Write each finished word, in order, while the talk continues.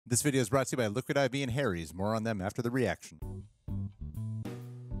This video is brought to you by Liquid IV and Harry's. More on them after the reaction.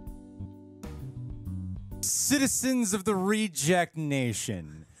 Citizens of the Reject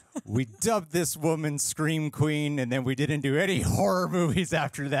Nation. We dubbed this woman Scream Queen, and then we didn't do any horror movies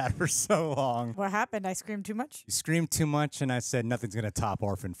after that for so long. What happened? I screamed too much? You screamed too much, and I said nothing's going to top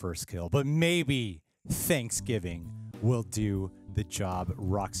Orphan First Kill. But maybe Thanksgiving will do the job.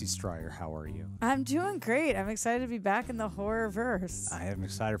 Roxy Stiar, how are you? I'm doing great. I'm excited to be back in the horror verse. I am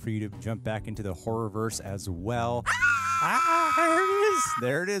excited for you to jump back into the horror verse as well. There it is.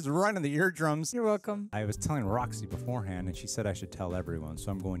 There it is, right on the eardrums. You're welcome. I was telling Roxy beforehand, and she said I should tell everyone,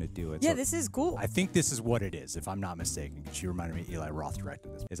 so I'm going to do it. Yeah, so this is cool. I think this is what it is, if I'm not mistaken, because she reminded me Eli Roth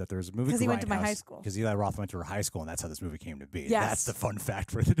directed this. Is that there's a movie because he went to my high school. Because Eli Roth went to her high school, and that's how this movie came to be. Yes. That's the fun fact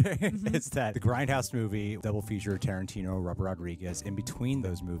for the day. It's that the Grindhouse movie, double feature, Tarantino, Robert Rodriguez. In between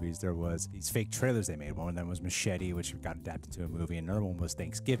those movies, there was these fake trailers they made. One of them was Machete, which got adapted to a movie. And another one was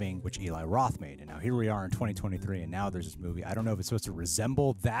Thanksgiving, which Eli Roth made. And now here we are in 2023, and now there's this movie. I don't know if it's supposed to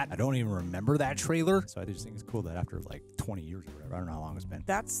resemble that. I don't even remember that trailer. So I just think it's cool that after like 20 years or whatever, I don't know how long it's been.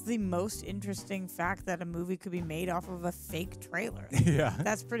 That's the most interesting fact, that a movie could be made off of a fake trailer. Yeah.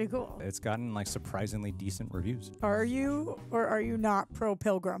 That's pretty cool. It's gotten like surprisingly decent reviews. Are you or are you not pro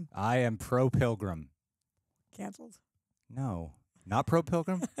Pilgrim? I am pro Pilgrim. Canceled. No. Not pro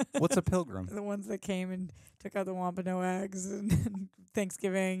Pilgrim? What's a pilgrim? The ones that came and took out the Wampano eggs and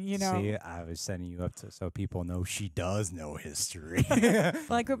Thanksgiving, you know. See, I was setting you up so people know she does know history. Well,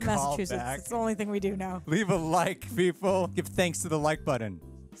 I grew up in Call Massachusetts. back. It's the only thing we do now. Leave a like, people. Give thanks to the like button.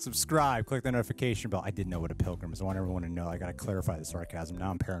 Subscribe. Click the notification bell. I didn't know what a pilgrim is. I want everyone to know. I got to clarify the sarcasm.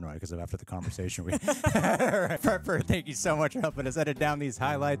 Now I'm paranoid because of after the conversation we. All right, Prepper, thank you so much for helping us edit down these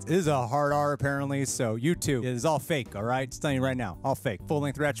highlights. It is a hard R apparently, so YouTube, it is all fake. All right, just telling you right now, all fake. Full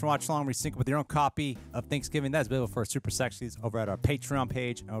length reaction watch along. We sync with your own copy of Thanksgiving. That's available for our super sexies over at our Patreon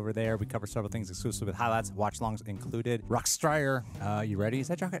page. Over there, we cover several things exclusive with highlights, watch alongs included. Roxy Stiar, you ready? Is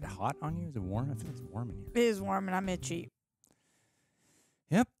that jacket hot on you? Is it warm? I feel it's warm in here. It is warm and I'm itchy.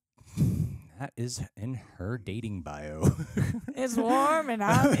 Yep. That is in her dating bio. It's warm and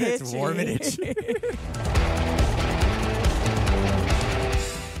I'm itchy. It's warm and itchy.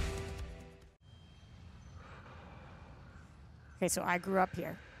 Okay, so I grew up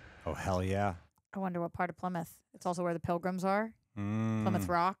here. Oh, hell yeah. I wonder what part of Plymouth. It's also where the Pilgrims are. Plymouth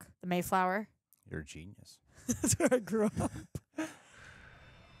Rock, the Mayflower. You're a genius. That's where I grew up.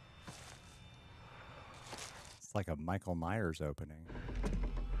 It's like a Michael Myers opening.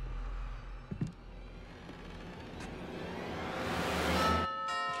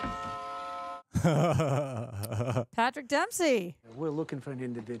 Patrick Dempsey. We're looking for an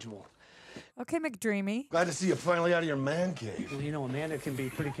individual. Okay, McDreamy. Glad to see you finally out of your man cave. Well, you know, Amanda can be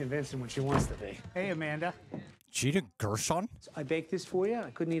pretty convincing when she wants to be. Hey, Amanda. Gina Gershon? I baked this for you.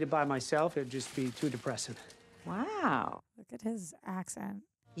 I couldn't eat it by myself. It'd just be too depressing. Wow. Look at his accent.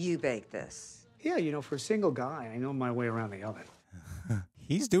 You baked this. Yeah, you know, for a single guy, I know my way around the oven.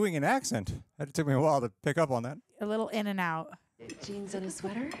 He's doing an accent. It took me a while to pick up on that. A little in and out. Jeans and a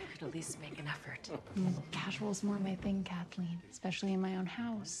sweater, I'd at least make an effort. Casual's more my thing, Kathleen, especially in my own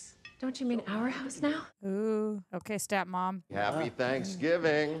house. Don't you mean our house now? Ooh. Okay, stepmom. Happy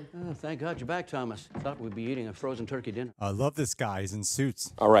Thanksgiving. Oh, thank God you're back, Thomas. Thought we'd be eating a frozen turkey dinner. I love this guy. He's in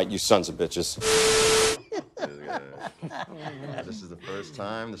suits. All right, you sons of bitches. This is the first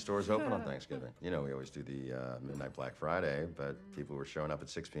time the store's open on Thanksgiving. You know, we always do the midnight Black Friday, but people were showing up at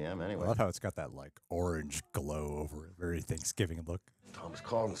 6 p.m. I anyway. love how it's got that like orange glow over it. Very Thanksgiving look. Thomas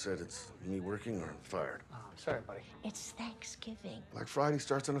called and said it's me working or I'm fired. Oh, sorry, buddy. It's Thanksgiving. Black Friday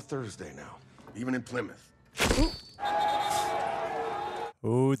starts on a Thursday now, even in Plymouth.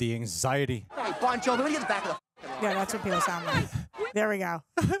 Ooh, the anxiety. Hey, Boncho, let me get the back of Yeah, that's what people sound like. There we go.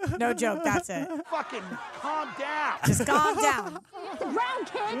 No joke, that's it. Fucking calm down. Just calm down. The brown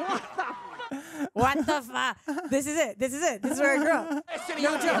kid! What the fuck? This is it. This is it. This is where I grew up.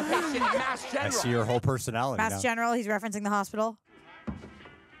 No joke. I see your whole personality now. Mass General, he's referencing the hospital.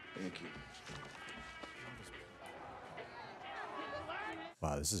 Thank you.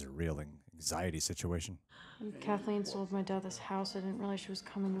 Wow, this is a real anxiety situation. When Kathleen sold my dad this house, I didn't realize she was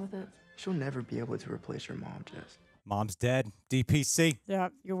coming with it. She'll never be able to replace her mom, Jess. Mom's dead. DPC. Yeah,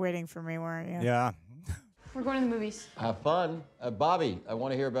 you're waiting for me, weren't you? Yeah. We're going to the movies. Have fun. Bobby, I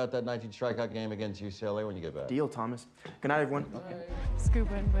want to hear about that 19 strikeout game against UCLA when you get back. Deal, Thomas. Good night, everyone.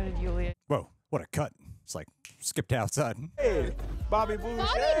 Scuba invited Yulia. Whoa, what a cut. It's like skipped outside. Hey, Bobby Boo.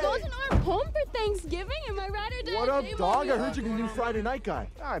 Bobby goes in our home for Thanksgiving. Am I right or did What I up, say dog? Bobby? I heard you're the new Friday night guy.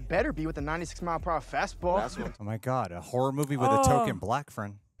 I better be with the 96-mile-per-hour fastball. Oh my God, a horror movie with a token black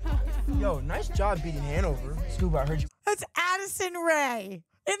friend. Yo, nice job beating Hanover. Scuba, I heard you. That's Addison Rae.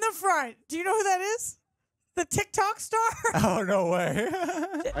 In the front. Do you know who that is? The TikTok star? Oh, no way.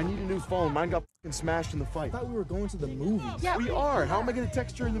 I need a new phone. Mine got fucking smashed in the fight. I thought we were going to the movies. Yeah. We are. How am I going to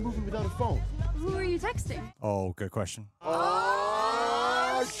text during the movie without a phone? Who are you texting? Oh, good question.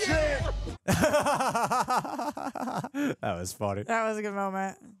 Oh, shit! That was funny. That was a good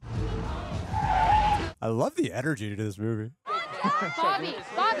moment. I love the energy to this movie. Bobby,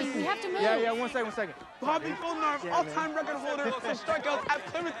 we have to move. Yeah, one second. Bobby Goldner, all-time record holder for strikeouts at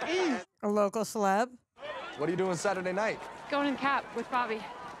Plymouth East. A local celeb. What are you doing Saturday night? Going in cap with Bobby.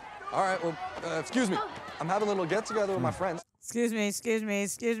 All right, well, excuse me. I'm having a little get-together with my friends. Excuse me.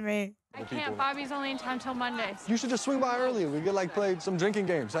 I can't. Bobby's only in town till Mondays. You should just swing by early. We could, like, play some drinking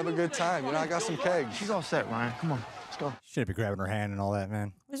games, have a good time. You know, I got some kegs. She's all set, Ryan. Come on, let's go. Shouldn't be grabbing her hand and all that,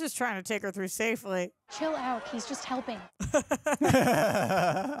 man. I was just trying to take her through safely. Chill out. He's just helping.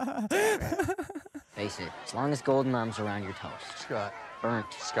 Face it, as long as golden arms around your toast. Scott. Burnt.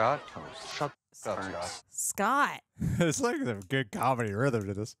 Scott? Toast. Shut up, Burnt. Scott. Scott. It's like a good comedy rhythm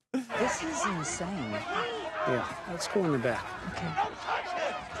to this. This is insane. Yeah, let's go in the back.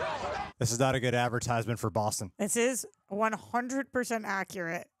 This is not a good advertisement for Boston. This is 100%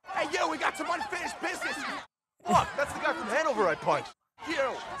 accurate. Hey, yo, we got some unfinished business. Look, that's the guy from Hanover I punched.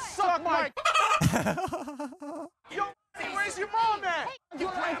 You, suck my... Yo, where's your mom at?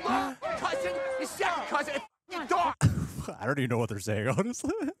 Your grandma, your cousin, your second cousin, your dog. I don't even know what they're saying,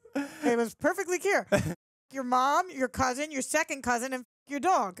 honestly. It was perfectly clear. Your mom, your cousin, your second cousin, and your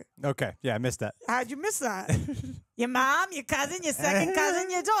dog. Okay, yeah, I missed that. How'd you miss that? Your mom, your cousin, your second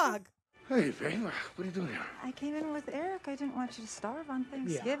cousin, your dog. Hey, babe, what are you doing here? I came in with Eric. I didn't want you to starve on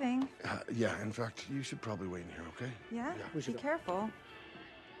Thanksgiving. Yeah, in fact, you should probably wait in here, okay? Yeah? We Be careful.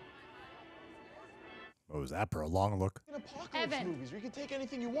 What was that for a long look? Evan. Movies where you can take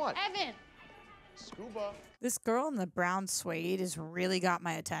anything you want. Evan. Scuba. This girl in the brown suede has really got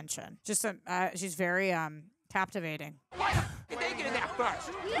my attention. Just she's very captivating. Why the f*** they get in that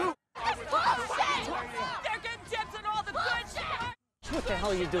first? That's bullshit! They're getting tips on all the good shit! What the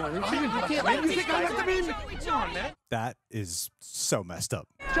hell are you doing? You think I have to be... Come on, man. That is so messed up.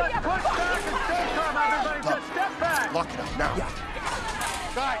 Just push back and stay calm, everybody. Just step back. Lock it up now.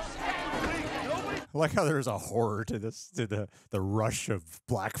 Guys. I like how there's a horror to this, to the rush of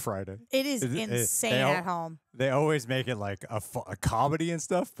Black Friday. It is insane at home. They always make it like a comedy and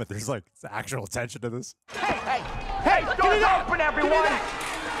stuff, but there's like actual tension to this. Hey, doors open, everyone.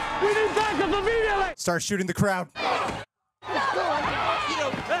 We need backup immediately. Start shooting the crowd.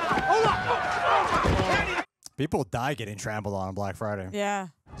 People die getting trampled on Black Friday. Yeah.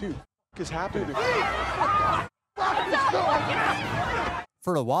 Dude, what is happening?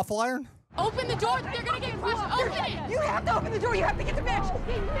 For the waffle iron? Open the door! They're gonna get crushed! Open it! You have to open the door. You have to get the bitch.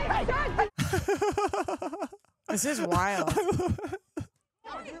 This is wild.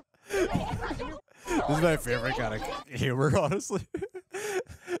 This is my favorite kind of humor, honestly.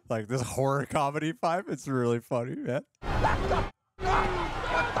 Like this horror comedy vibe. It's really funny, man.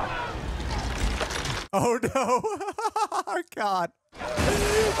 Oh no! Oh God!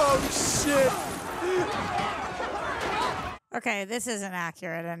 Oh shit! Okay, this isn't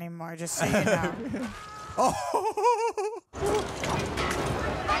accurate anymore, just so you know.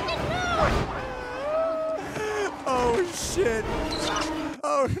 Oh shit!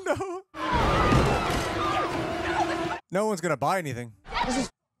 Oh no! No one's gonna buy anything. This is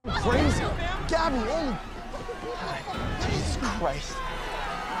crazy. Gabby, holy... Jesus Christ.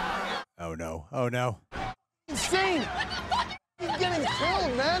 Oh no! Oh no! Insane. He's getting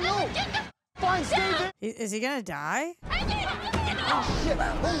killed, man. No. Fine, stay there. Is he gonna die? Oh, shit.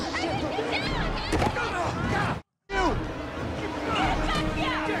 Holy shit.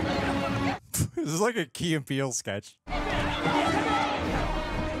 This is like a Key and Peele sketch.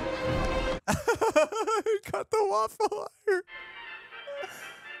 Got the waffle iron.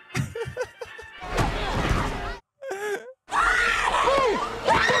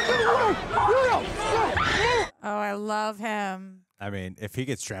 Oh, I love him. I mean, if he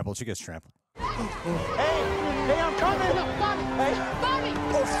gets trampled, she gets trampled. Hey, I'm coming. Hey. Bobby!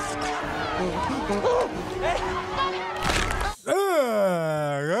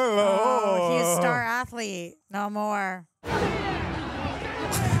 Oh, he's a star athlete. No more.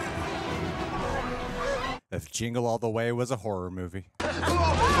 If Jingle All the Way was a horror movie. Where's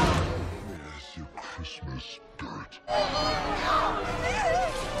your Christmas dirt?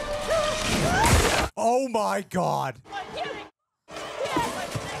 Oh my God!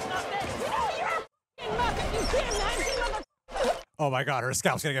 Oh my God, her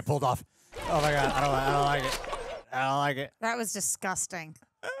scalp's gonna get pulled off. Oh my God, I don't like it. I don't like it. That was disgusting.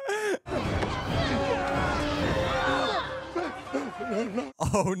 Oh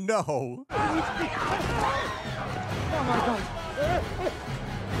Oh no! Oh my God.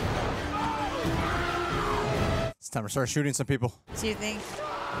 It's time to start shooting some people. Do you think?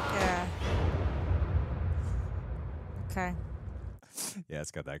 Yeah. Okay. Yeah,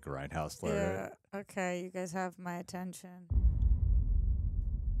 it's got that grindhouse flair. in it. Yeah. Okay, you guys have my attention.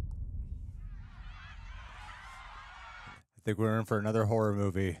 I think we're in for another horror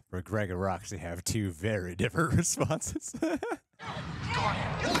movie where Greg and Roxy have two very different responses. Holy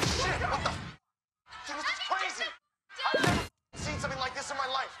shit! What the? Dude, this is crazy! I've never seen something like this in my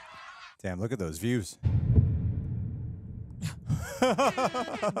life. Damn, look at those views.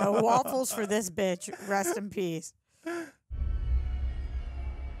 No waffles for this bitch. Rest in peace.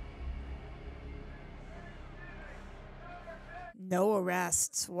 No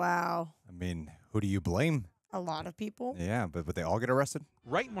arrests. Wow. I mean, who do you blame? A lot of people. Yeah, but they all get arrested?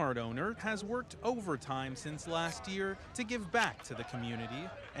 Right Mart owner has worked overtime since last year to give back to the community,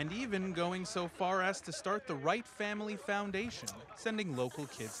 and even going so far as to start the Wright Family Foundation, sending local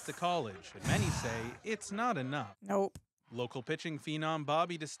kids to college. But many say it's not enough. Nope. Local pitching phenom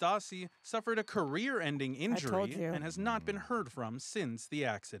Bobby DeStassi suffered a career-ending injury and has not been heard from since the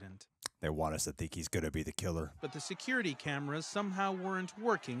accident. They want us to think he's going to be the killer. But the security cameras somehow weren't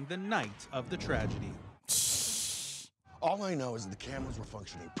working the night of the tragedy. All I know is the cameras were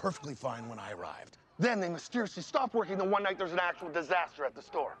functioning perfectly fine when I arrived. Then they mysteriously stopped working the one night there's an actual disaster at the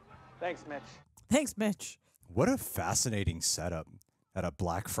store. Thanks, Mitch. Thanks, Mitch. What a fascinating setup that a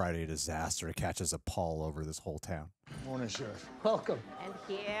Black Friday disaster catches a pall over this whole town. Morning, Sheriff. Welcome. And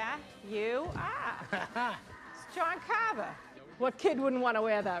here you are. It's John Carver. What kid wouldn't want to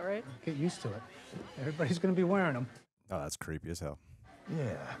wear that, right? Get used to it. Everybody's going to be wearing them. Oh, that's creepy as hell.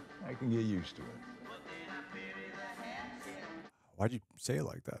 Yeah, I can get used to it. Why'd you say it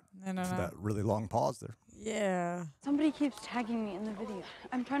like that? I don't know. That really long pause there. Yeah. Somebody keeps tagging me in the video.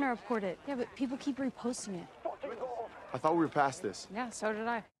 I'm trying to report it. Yeah, but people keep reposting it. I thought we were past this. Yeah, so did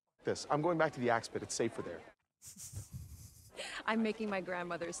I. I'm going back to the axe pit. It's safer there. I'm making my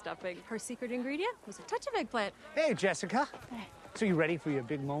grandmother's stuffing. Her secret ingredient was a touch of eggplant. Hey, Jessica. So you ready for your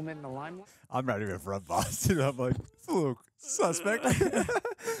big moment in the limelight? I'm not even front boss. I'm like, it's a little suspect.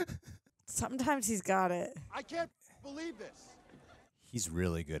 Sometimes he's got it. I can't believe this. He's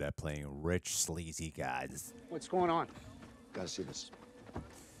really good at playing rich, sleazy guys. What's going on? Gotta see this.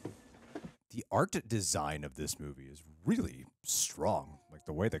 The art design of this movie is really strong. Like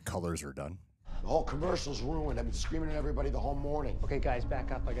the way the colors are done. The whole commercial's ruined. I've been screaming at everybody the whole morning. Okay, guys, back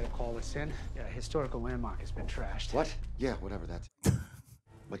up. I got to call this in. Yeah, a historical landmark has been trashed. What? Yeah, whatever that.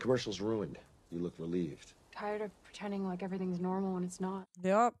 My commercial's ruined. You look relieved. Tired of pretending like everything's normal when it's not.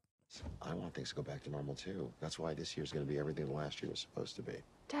 Yep. I want things to go back to normal, too. That's why this year's going to be everything the last year was supposed to be.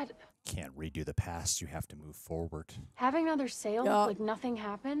 Dad, Can't redo the past. You have to move forward. having another sale, Yup. like nothing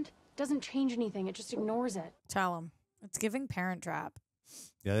happened, doesn't change anything. It just ignores it. Tell him. It's giving Parent Trap.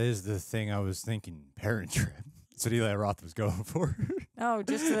 Yeah, that is the thing I was thinking. Parent Trap. That's what Eli Roth was going for. No,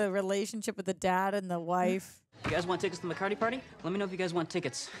 just the relationship with the dad and the wife. You guys want tickets to the McCarty party? Let me know if you guys want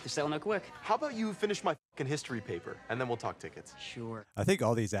tickets. They're selling out quick. How about you finish my fucking history paper, and then we'll talk tickets? Sure. I think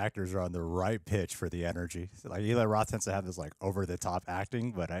all these actors are on the right pitch for the energy. Like Eli Roth tends to have this like over the top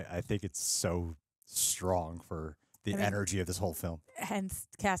acting, but I think it's so strong for the energy of this whole film. Hence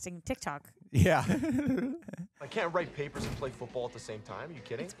casting TikTok. Yeah. I can't write papers and play football at the same time. Are you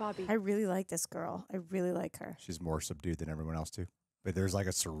kidding? It's Bobby. I really like this girl. I really like her. She's more subdued than everyone else too. But there's like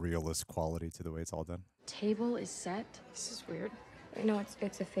a surrealist quality to the way it's all done. Table is set. This is weird. No,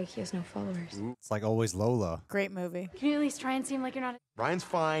 it's a fake. He has no followers. It's like always Lola. Great movie. Can you at least try and seem like you're not? Ryan's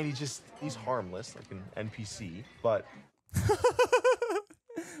fine. He's harmless, like an NPC, but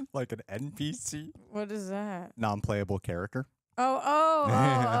Like an NPC? What is that? Non-playable character.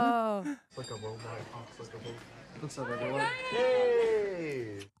 Oh. it's like a robot. It's like a robot. Looks like a robot.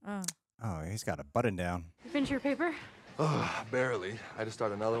 Hey! Oh. Oh, he's got a button down. You finish your paper? Barely. I just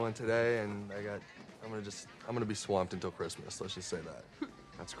started another one today, and I'm gonna be swamped until Christmas. Let's just say that.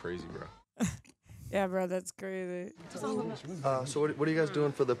 That's crazy, bro. Yeah, bro, that's crazy. So what are you guys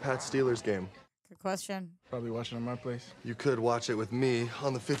doing for the Pat Steelers game? Good question. Probably watching at my place. You could watch it with me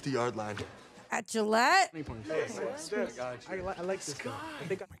on the 50-yard line. At Gillette? I like this guy. I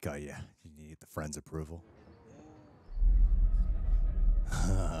think Oh my God, yeah. You need the friend's approval.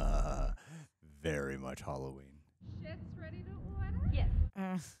 Very much Halloween. Shit's ready to order?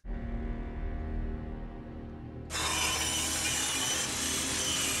 Yes.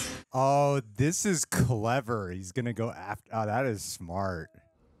 Oh, this is clever. He's going to go after... Oh, that is smart.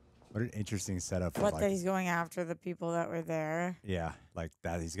 What an interesting setup. For What, like, that he's going after the people that were there? yeah, like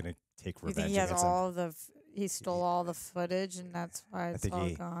that he's going to take You revenge think he has against all of the... he stole all the footage, and that's why it's all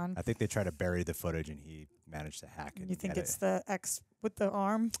gone. I think they tried to bury the footage, and he managed to hack it. You think it's the X with the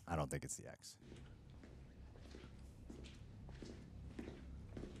arm? I don't think it's the X.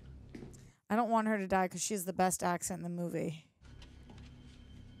 I don't want her to die because she's the best accent in the movie.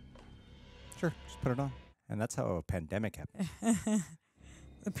 Sure, just put it on. And that's how a pandemic happened.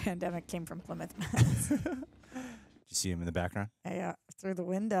 The pandemic came from Plymouth, Mass. Did you see him in the background? Yeah, through the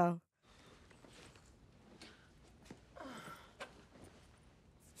window.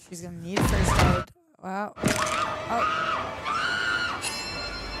 She's going to need first aid. Wow. Oh.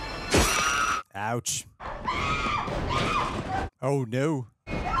 Ouch. Oh, no.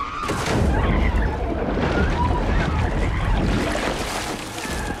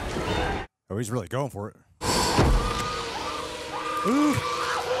 Oh, he's really going for it. Ooh.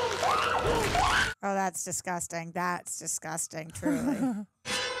 Oh, that's disgusting. That's disgusting, truly.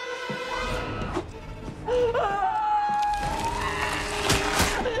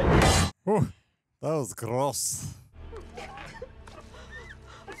 Ooh, that was gross.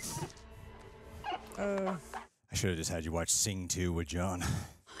 I should have just had you watch Sing 2 with John.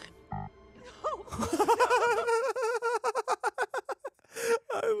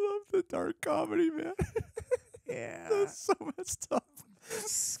 I love the dark comedy, man. Yeah. That's so messed up.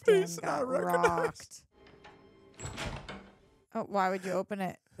 Skin Face got not recognized. rocked. Oh, why would you open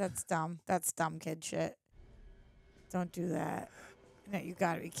it? That's dumb. That's dumb kid shit. Don't do that. No, you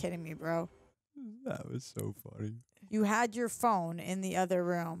gotta be kidding me, bro. That was so funny. You had your phone in the other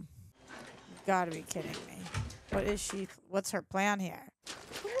room. You gotta be kidding me. What is she? What's her plan here?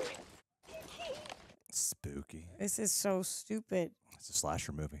 Spooky. This is so stupid. It's a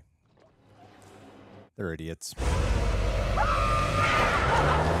slasher movie. They're idiots.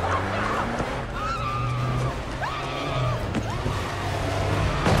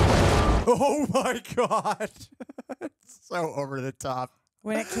 Oh my god. It's so over the top.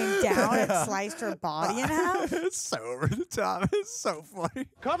 When it came down, it sliced her body in half. It's so over the top. It's so funny.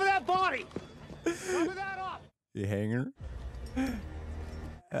 Cover that body! Cover that up! You hanger?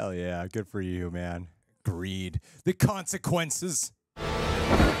 Hell yeah. Good for you, man. Greed. The consequences.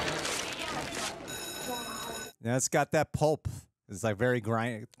 Now it's got that pulp. It's like very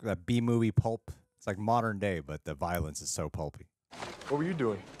grind, that B-movie pulp. It's like modern day, but the violence is so pulpy. What were you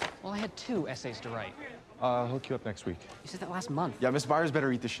doing? Well, I had 2 essays to write. I'll hook you up next week. You said that last month. Yeah, Miss Byers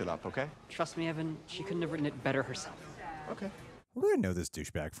better eat this shit up, okay? Trust me, Evan, she couldn't have written it better herself. Okay. Where do I know this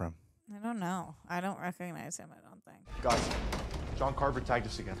douchebag from? I don't know. I don't recognize him, I don't think. Guys, John Carver tagged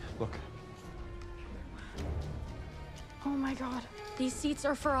us again. Look. Oh my god. These seats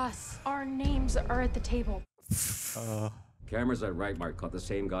are for us. Our names are at the table. Cameras at Right Mark caught the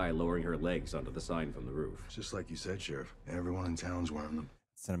same guy lowering her legs onto the sign from the roof. Just like you said, Sheriff. Everyone in town's wearing them.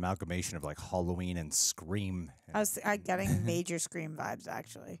 It's an amalgamation of like Halloween and Scream. I was getting major Scream vibes,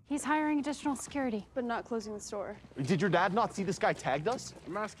 actually. He's hiring additional security, but not closing the store. Did your dad not see this guy tagged us?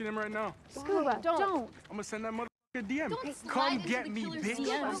 I'm asking him right now. Scuba, don't. I'm gonna send that motherfucker a DM. Don't Come get me,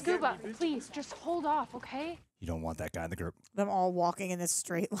 bitch. Scuba, please, just hold off, okay? You don't want that guy in the group. Them all walking in this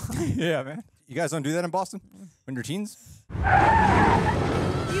straight line. Yeah, man. You guys don't do that in Boston when you're teens?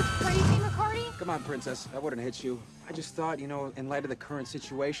 You crazy, McCarty? Come on, princess. That wouldn't hit you. I just thought, you know, in light of the current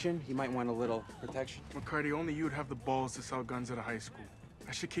situation, you might want a little protection. McCarty, only you'd have the balls to sell guns at a high school.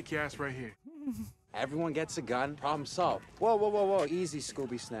 I should kick your ass right here. Everyone gets a gun. Problem solved. Whoa, whoa, whoa, whoa. Easy,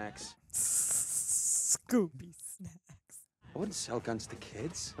 Scooby Snacks. Scooby Snacks. I wouldn't sell guns to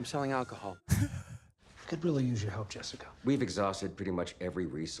kids. I'm selling alcohol. Could really use your help, Jessica. We've exhausted pretty much every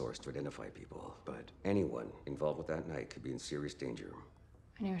resource to identify people, but anyone involved with that night could be in serious danger.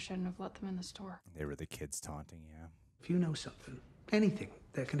 I knew I shouldn't have let them in the store. They were the kids taunting, yeah. If you know something, anything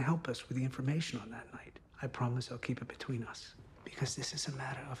that can help us with the information on that night, I promise I'll keep it between us. Because this is a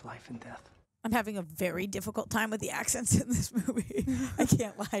matter of life and death. I'm having a very difficult time with the accents in this movie. I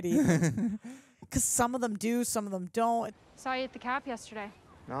can't lie to you. Because some of them do, some of them don't. Saw you at the Cap yesterday.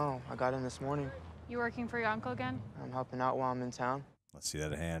 No, I got in this morning. You working for your uncle again? I'm helping out while I'm in town. Let's see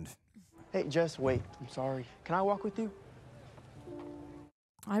that hand. Hey, Jess, wait. I'm sorry. Can I walk with you?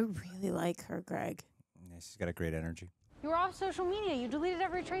 I really like her, Greg. Yeah, she's got a great energy. You were off social media. You deleted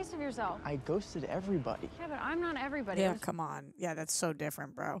every trace of yourself. I ghosted everybody. Yeah, but I'm not everybody. Yeah, come on. Yeah, that's so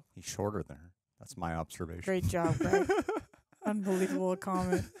different, bro. He's shorter than her. That's my observation. Great job, Greg. Unbelievable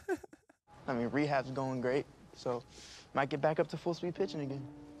comment. I mean, rehab's going great, so might get back up to full speed pitching again.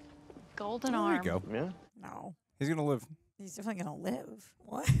 Golden There arm. you go. Yeah. No. He's going to live. He's definitely going to live.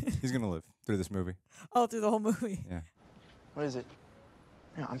 What? He's going to live through this movie. Oh, through the whole movie. Yeah. What is it?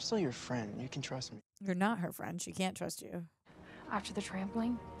 Yeah, I'm still your friend. You can trust me. You're not her friend. She can't trust you. After the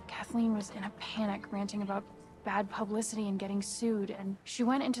trampling, Kathleen was in a panic, ranting about bad publicity and getting sued, and she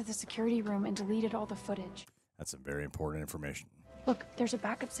went into the security room and deleted all the footage. That's some very important information. Look, there's a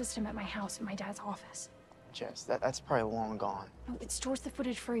backup system at my house in my dad's office. Jess, that's probably long gone. No, it stores the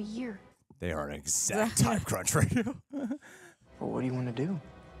footage for a year. They are an exact time crunch right now. Well, what do you want to do?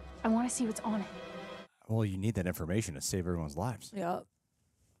 I want to see what's on it. Well, you need that information to save everyone's lives. Yep.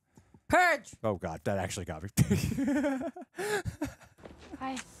 Purge! Oh, God, that actually got me.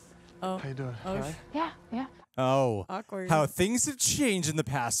 Hi. Oh. How you doing? Oh, All right? Yeah. Oh, Awkward. how things have changed in the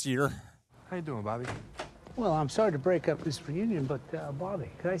past year. How you doing, Bobby? Well, I'm sorry to break up this reunion, but Bobby,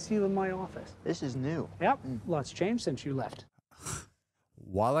 could I see you in my office? This is new. Yep. Lots changed since you left.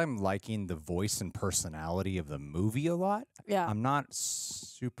 While I'm liking the voice and personality of the movie a lot, Yeah. I'm not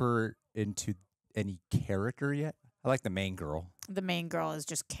super into any character yet. I like the main girl. The main girl is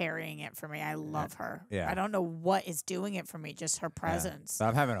just carrying it for me. I love her. Yeah. I don't know what is doing it for me, just her presence. So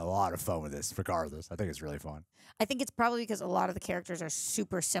I'm having a lot of fun with this, regardless. I think it's really fun. I think it's probably because a lot of the characters are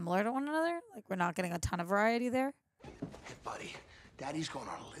super similar to one another. Like, we're not getting a ton of variety there. Hey, buddy, Daddy's going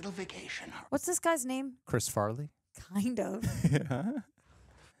on a little vacation. What's this guy's name? Chris Farley? Kind of. Yeah.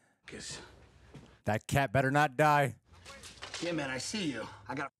 That cat better not die. Yeah, man, I see you.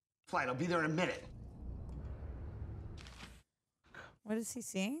 I got a flight. I'll be there in a minute. What is he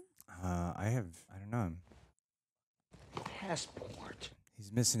seeing? I don't know. Passport.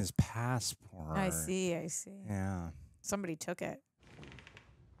 He's missing his passport. I see. Yeah. Somebody took it.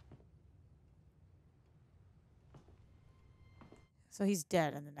 So he's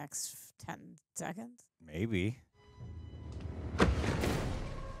dead in the next 10 seconds? Maybe.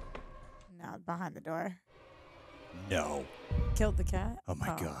 No, behind the door. No. Killed the cat? Oh,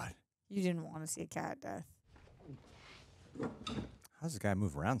 my God. You didn't want to see a cat death. How does this guy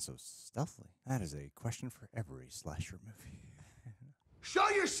move around so stealthily? That is a question for every slasher movie. Show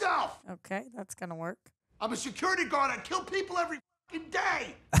yourself! Okay, that's going to work. I'm a security guard. I kill people every fucking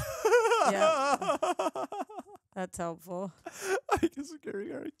day. Yeah. That's helpful. I guess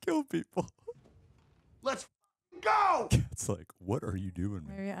security guard kill people. Let's go! It's like, what are you doing,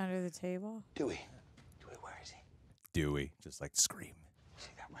 man? Maybe under the table? Dewey, where is he? Dewey, just like scream.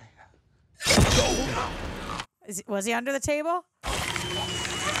 See that way? Was he under the table?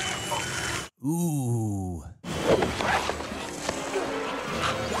 Ooh.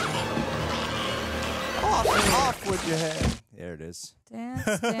 Off with your head. There it is.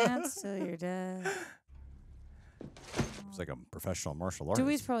 Dance till you're dead. It's like a professional martial artist.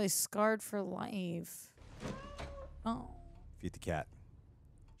 Dewey's probably scarred for life. Oh. Feed the cat.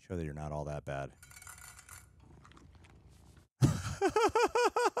 Show that you're not all that bad.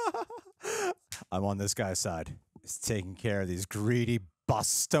 I'm on this guy's side. He's taking care of these greedy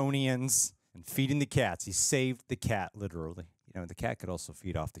Bostonians and feeding the cats. He saved the cat, literally. You know, the cat could also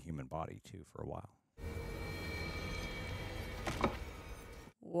feed off the human body, too, for a while.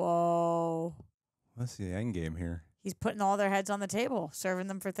 Whoa. What's the end game here? He's putting all their heads on the table, serving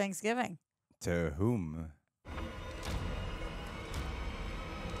them for Thanksgiving. To whom?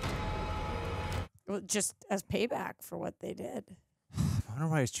 Well, just as payback for what they did. I wonder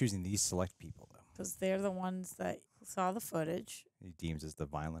why he's choosing these select people, though. Because they're the ones that saw the footage. He deems as the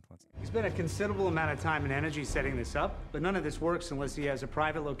violent ones. He spent a considerable amount of time and energy setting this up, but none of this works unless he has a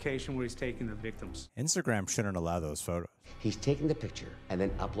private location where he's taking the victims. Instagram shouldn't allow those photos. He's taking the picture and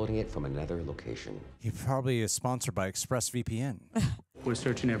then uploading it from another location. He probably is sponsored by ExpressVPN. We're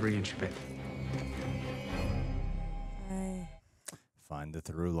searching every inch of it. Find the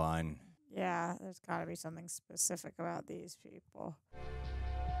through line. Yeah, there's got to be something specific about these people.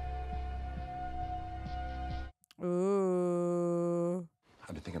 Ooh.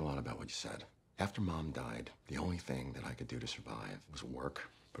 I've been thinking a lot about what you said. After Mom died, the only thing that I could do to survive was work.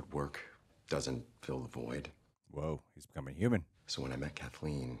 But work doesn't fill the void. Whoa, he's becoming human. So when I met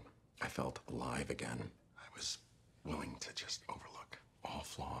Kathleen, I felt alive again. I was willing to just overlook all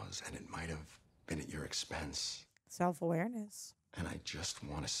flaws, and it might have been at your expense. Self-awareness. And I just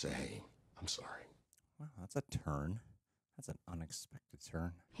want to say, I'm sorry. Wow, that's a turn. That's an unexpected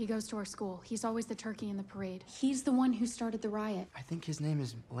turn. He goes to our school. He's always the turkey in the parade. He's the one who started the riot. I think his name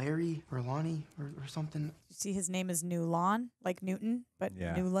is Larry or Lonnie or something. You see his name is Newlawn, like Newton, but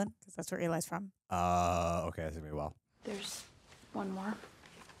Yeah. Newland, because that's where Eli's from. Okay, that's gonna be well. There's one more.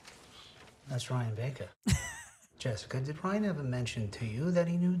 That's Ryan Baker. Jessica, did Ryan ever mention to you that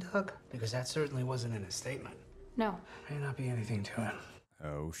he knew Doug? Because that certainly wasn't in his statement. No. May not be anything to him.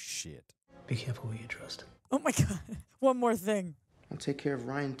 Oh, shit. Be careful who you trust. Oh my God. One more thing. I'll take care of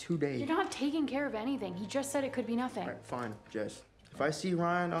Ryan today. You're not taking care of anything. He just said it could be nothing. All right, fine, Jess. If I see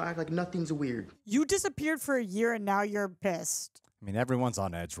Ryan, I'll act like nothing's weird. You disappeared for a year and now you're pissed. I mean, everyone's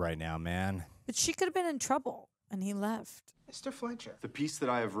on edge right now, man. But she could have been in trouble, and he left. Mr. Fletcher. The piece that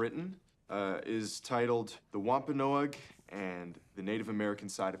I have written is titled The Wampanoag and the Native American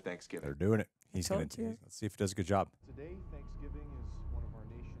Side of Thanksgiving. They're doing it. He's going to. Let's see if he does a good job. Today, Thanksgiving is one of our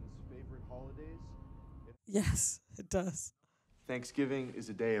nation's favorite holidays. Yes, it does. Thanksgiving is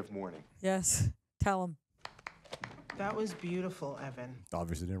a day of mourning. Yes. Tell him. That was beautiful, Evan.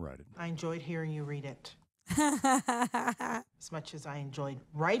 Obviously didn't write it. I enjoyed hearing you read it. As much as I enjoyed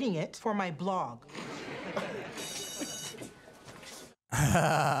writing it for my blog.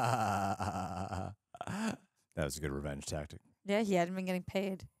 That was a good revenge tactic. Yeah, he hadn't been getting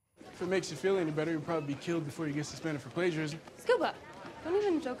paid. If it makes you feel any better, you'll probably be killed before you get suspended for plagiarism. Scuba, don't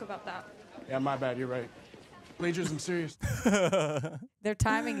even joke about that. Yeah, my bad, you're right. Plagiarism serious. Their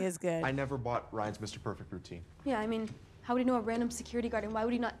timing is good. I never bought Ryan's Mr. Perfect routine. Yeah, I mean, how would he know a random security guard, and why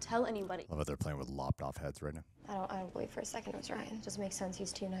would he not tell anybody? Love how they're playing with lopped off heads right now. I don't believe for a second it was Ryan. It just makes sense.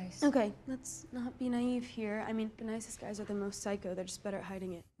 He's too nice. Okay, let's not be naive here. I mean, the nicest guys are the most psycho. They're just better at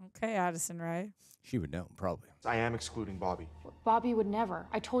hiding it. Okay, Addison, right? She would know, probably. I am excluding Bobby. Bobby would never.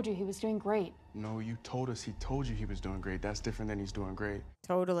 I told you he was doing great. No, you told us he told you he was doing great. That's different than he's doing great.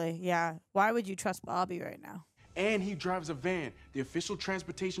 Totally, yeah. Why would you trust Bobby right now? And he drives a van. The official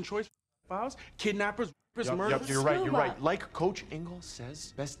transportation choice files, kidnappers, Yep, murderers. you're right. Like Coach Ingle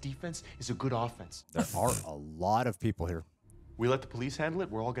says, best defense is a good offense. There are a lot of people here. We let the police handle it,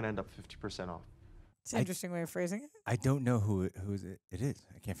 we're all going to end up 50% off. It's an interesting way of phrasing it. I don't know who it is.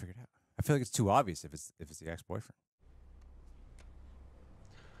 I can't figure it out. I feel like it's too obvious if it's the ex-boyfriend.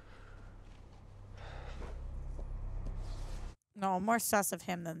 No, I'm more sus of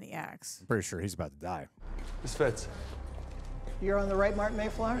him than the ex. I'm pretty sure he's about to die. This fits. You're on the right, Martin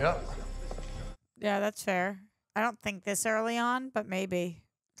Mayflower? Yep. Yeah, that's fair. I don't think this early on, but maybe.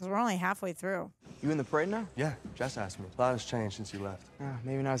 Because we're only halfway through. You in the parade now? Yeah, Jess asked me. A lot has changed since you left.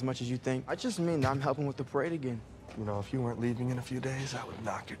 Maybe not as much as you think. I just mean I'm helping with the parade again. You know, if you weren't leaving in a few days, I would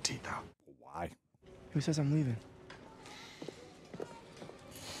knock your teeth out. Why? Who says I'm leaving?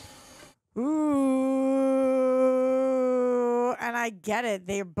 Ooh, and I get it.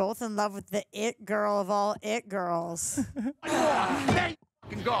 They're both in love with the it girl of all it girls. Can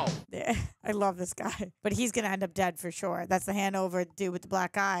go. Yeah, I love this guy. But he's going to end up dead for sure. That's the Hanover dude with the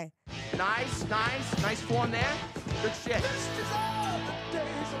black eye. Nice form there. Good shit.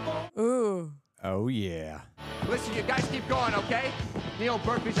 Ooh. Oh, yeah. Listen, you guys keep going, okay? Neil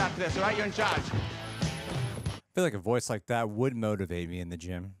burpees after this, all right? You're in charge. I feel like a voice like that would motivate me in the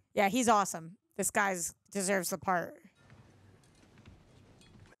gym. Yeah, he's awesome. This guy deserves the part.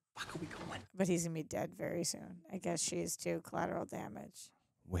 Fuck are we going? But he's going to be dead very soon. I guess she is too. Collateral damage.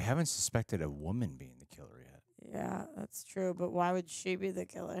 We haven't suspected a woman being the killer yet. Yeah, that's true. But why would she be the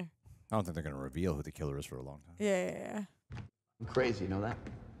killer? I don't think they're going to reveal who the killer is for a long time. Yeah. I'm crazy, you know that?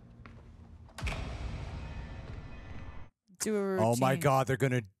 Do a routine. Oh my God, they're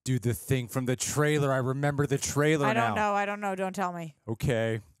going to do the thing from the trailer. I remember the trailer I now. don't know. Don't tell me.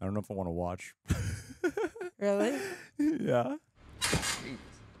 Okay. I don't know if I want to watch. Really? Yeah.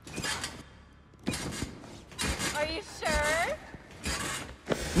 Are you sure?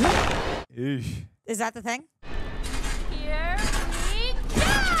 Eesh. Is that the thing? Here we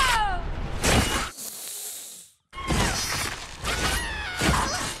go!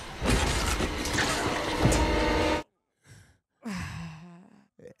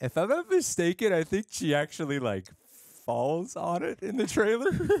 If I'm not mistaken, I think she actually like falls on it in the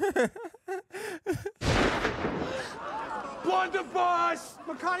trailer. Blunderbuss!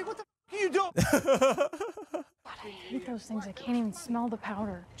 Makani, what the f are you doing? God, I hate those things. I can't even smell the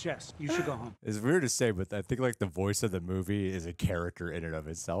powder. Jess, you should go home. It's weird to say, but I think like the voice of the movie is a character in and of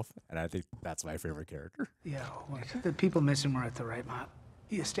itself, and I think that's my favorite character. Yeah, look, the people missing were at the right mile.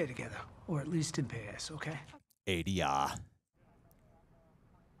 You stay together, or at least in pairs, okay? ADR.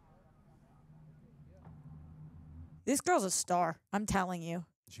 This girl's a star. I'm telling you.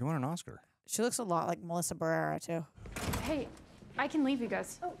 She won an Oscar. She looks a lot like Melissa Barrera, too. Hey, I can leave you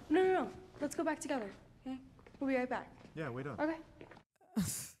guys. Oh, no. Let's go back together, okay? We'll be right back. Yeah, wait up. Okay.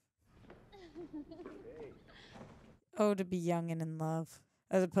 Oh, to be young and in love,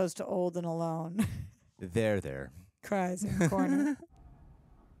 as opposed to old and alone. There. Cries in the corner.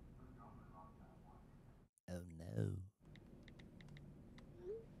 Oh, no.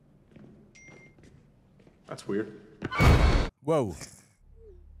 That's weird. Whoa.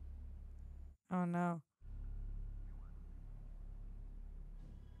 Oh, no.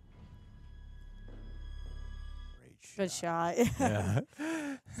 Good shot. Yeah.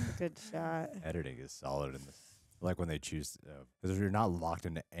 Good shot. Editing is solid in this. Like when they choose, because you're not locked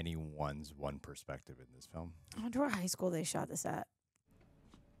into anyone's one perspective in this film. I wonder what high school they shot this at.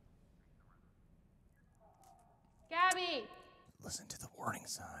 Gabby! Listen to the warning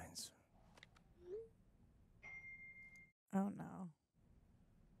signs. Oh no.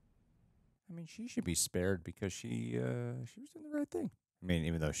 I mean, she should be spared because she was doing the right thing. I mean,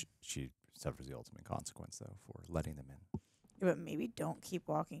 even though she suffers the ultimate consequence, though, for letting them in. Yeah, but maybe don't keep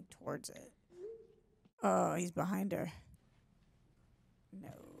walking towards it. Oh, he's behind her.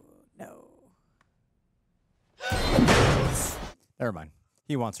 No. Never mind.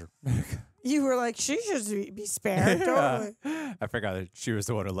 He wants her. You were like, she should be spared. Totally. I forgot that she was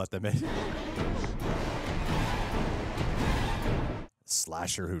the one who let them in.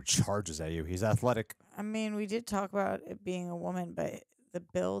 Slasher who charges at you. He's athletic. I mean, we did talk about it being a woman, but the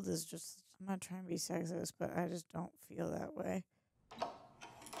build is just, I'm not trying to be sexist, but I just don't feel that way.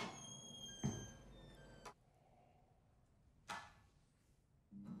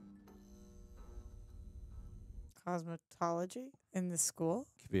 Cosmetology in the school?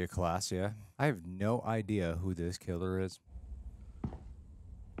 Could be a class, yeah. I have no idea who this killer is.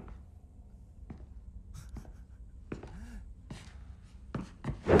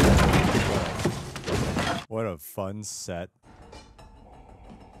 What a fun set.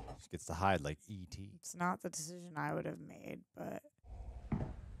 She gets to hide like E.T. It's not the decision I would have made, but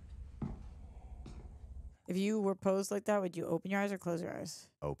if you were posed like that, would you open your eyes or close your eyes?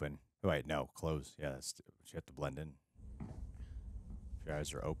 Open. Wait, no, close. Yeah, you have to blend in. If your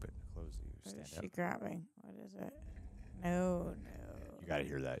eyes are open, close. You What stand is up. she grabbing? What is it? No. You gotta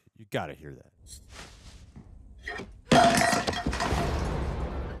hear that. You gotta hear that.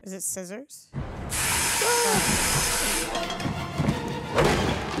 Is it scissors?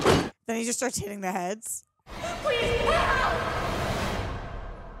 Then he just starts hitting the heads. Please help!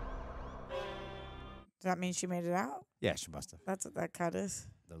 Does that mean she made it out? Yeah, she must have. That's what that cut is.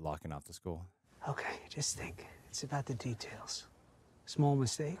 They're locking off the school. Okay, just think. It's about the details. Small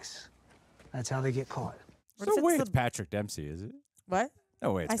mistakes, that's how they get caught. No way it's Patrick Dempsey, is it? What?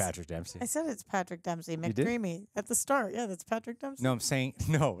 No way it's I s- Patrick Dempsey. I said it's Patrick Dempsey. did? McDreamy at the start. Yeah, that's Patrick Dempsey. No, I'm saying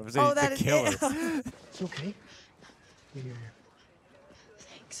no. I'm saying Oh, that the is killer. It's okay.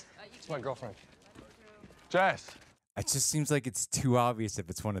 Thanks. It's my girlfriend. Jess. It just seems like it's too obvious if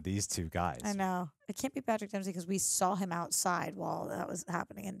it's one of these two guys. I know. It can't be Patrick Dempsey because we saw him outside while that was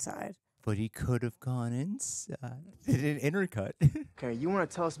happening inside. But he could have gone inside. It didn't intercut. Okay, you want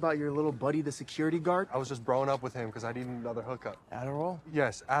to tell us about your little buddy, the security guard? I was just growing up with him because I needed another hookup. Adderall?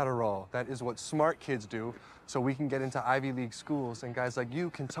 Yes, Adderall. That is what smart kids do, so we can get into Ivy League schools, and guys like you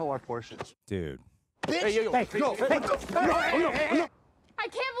can tow our Porsches. Dude. Hey, yo, Hey, no, hey, hey, no, no, hey, I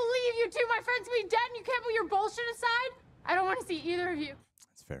can't believe you two, my friends, to be dead and you can't put your bullshit aside. I don't want to see either of you.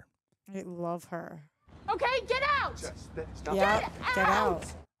 That's fair. I love her. Okay, get out! Yeah, get out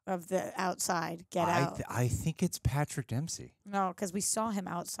of the outside. Get out. I think it's Patrick Dempsey. No, because we saw him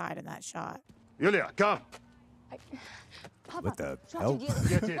outside in that shot. Julia, come. Papa, With the what help.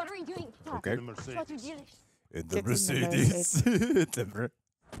 What are you doing? Okay. What are you doing? In the Gets in the Mercedes. The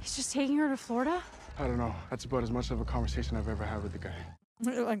He's just taking her to Florida? I don't know. That's about as much of a conversation I've ever had with the guy.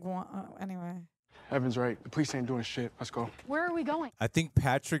 Like, anyway. Evan's right. The police ain't doing shit. Let's go. Where are we going? I think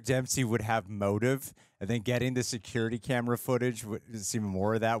Patrick Dempsey would have motive, and then getting the security camera footage would see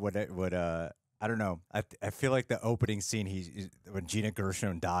more of that. Would I don't know. I feel like the opening scene when Gina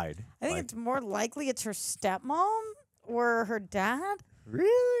Gershon died. I think it's more likely it's her stepmom or her dad.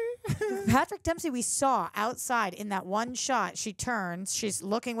 Really? Patrick Dempsey, we saw outside in that one shot. She turns. She's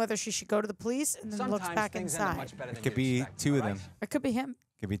looking whether she should go to the police and then looks back inside. It could be two of them. It could be him.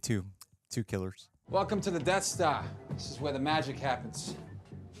 Could be two killers. Welcome to the Death Star. This is where the magic happens.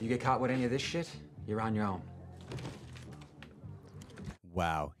 You get caught with any of this shit, you're on your own.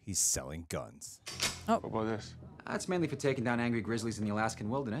 Wow, he's selling guns. Oh. What about this? That's mainly for taking down angry grizzlies in the Alaskan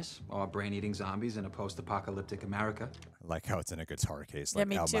wilderness, or brain-eating zombies in a post-apocalyptic America. I like how it's in a guitar case, Yeah, like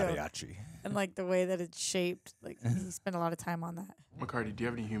me El too. Mariachi. And like the way that it's shaped. Like he spent a lot of time on that. McCarty, do you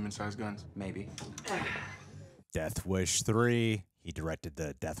have any human-sized guns? Maybe. Death Wish 3. He directed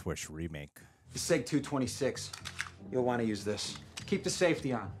the Death Wish remake. The SIG 226. You'll want to use this. Keep the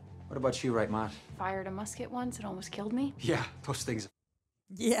safety on. What about you, right, Mont? Fired a musket once, it almost killed me. Yeah, those things.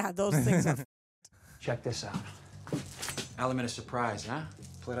 Yeah, those things are. Check this out. Element of surprise, huh?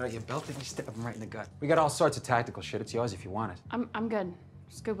 Pull it out of your belt and you step him right in the gut. We got all sorts of tactical shit. It's yours if you want it. I'm good.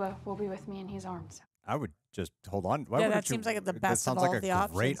 Scuba will be with me and he's armed. I would just hold on. Why Yeah, wouldn't that seems like the that best of sounds all like of the a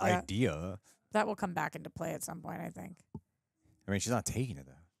great options, yeah. idea. That will come back into play at some point, I think. I mean, she's not taking it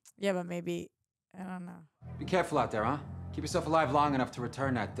though. Yeah, but maybe I don't know. Be careful out there, huh? Keep yourself alive long enough to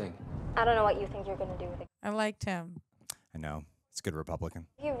return that thing. I don't know what you think you're gonna do with it. I liked him. I know. It's a good Republican.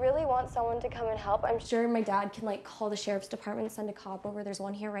 If you really want someone to come and help, I'm sure my dad can like call the sheriff's department and send a cop over. There's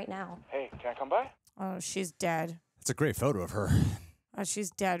one here right now. Hey, can I come by? Oh, she's dead. It's a great photo of her. Oh,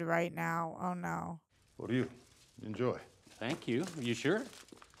 she's dead right now. Oh, no. What do you enjoy? Thank you. Are you sure?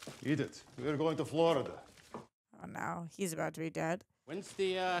 Eat it. We're going to Florida. Oh, no. He's about to be dead. When's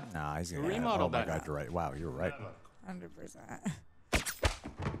the Nah, he's gonna remodel Oh my done? God, you're right. Wow, you're right. 100%.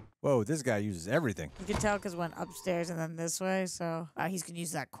 Whoa, this guy uses everything. You can tell because went upstairs and then this way, so he's going to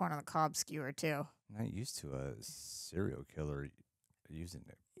use that corn on the cob skewer, too. Not used to a serial killer using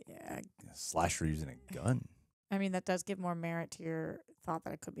Yeah. a slasher using a gun. I mean, that does give more merit to your thought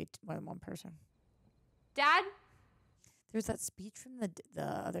that it could be more than one person. Dad? There's that speech from the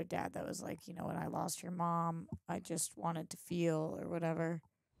other dad that was like, you know, when I lost your mom, I just wanted to feel or whatever.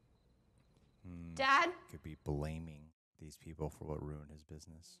 Dad? Could be blaming these people for what ruined his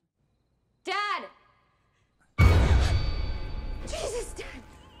business. Dad! Jesus, Dad!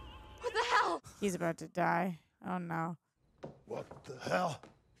 What the hell? He's about to die. Oh, no. What the hell?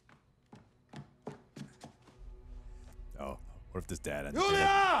 Oh, what if this dad ends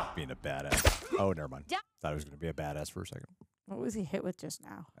up being a badass? Oh, never mind. Thought he was going to be a badass for a second. What was he hit with just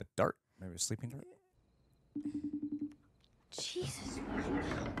now? A dart. Maybe a sleeping dart. Jesus.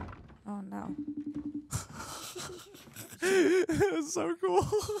 Oh, no. So cool.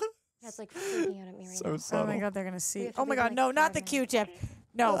 That's like freaking out at me right now. Oh, my God, they're going to see. have to Oh, my give God, him, no, like, not 5 the minutes. Q-tip.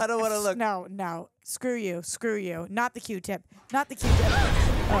 No. I don't wanna look. No, no. Screw you. Screw you. Not the Q-tip. Not the Q-tip.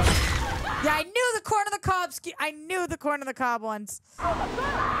 Oh. Yeah, I knew the corn of the cob. I knew the corn of the cob ones.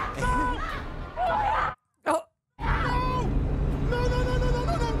 Oh.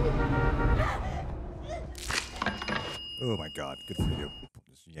 Oh my God, good for you.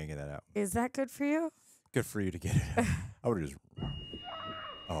 Just yanking that out. Is that good for you? Good for you to get it out. I would have just.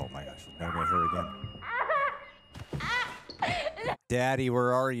 Oh my gosh, never gonna hear again. Daddy,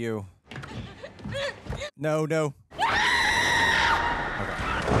 where are you? No, no.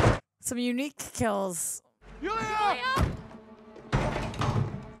 Some unique kills.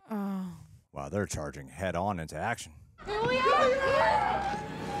 Oh. Wow, they're charging head on into action. Go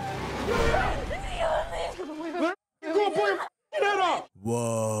pull your head off!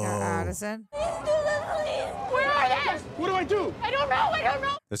 Whoa. Addison. Where are they? What do I do? I don't know. I don't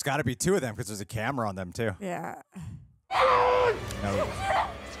know. There's got to be two of them because there's a camera on them too. Yeah. No.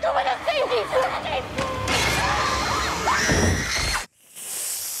 Stupid safety!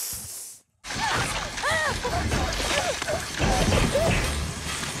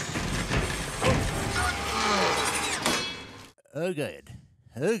 Oh good.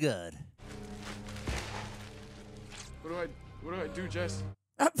 Oh good. What do I do, Jess?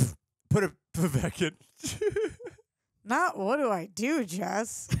 Put it back in. Not what do I do,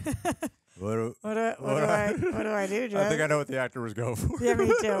 Jess? What do I do, Jess? I think I know what the actor was going for. Yeah,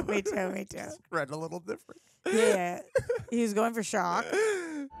 me too. Me too. Me too. Read a little different. Yeah. He was going for shock.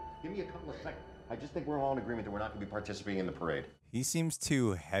 Give me a couple of seconds. I just think we're all in agreement that we're not going to be participating in the parade. He seems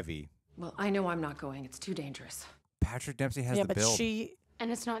too heavy. Well, I know I'm not going. It's too dangerous. Patrick Dempsey has Yeah, the but build.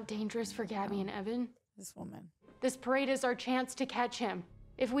 And it's not dangerous for Gabby and Evan. This woman. This parade is our chance to catch him.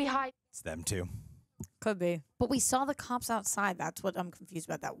 If we hide. It's them too. Could be. But we saw the cops outside. That's what I'm confused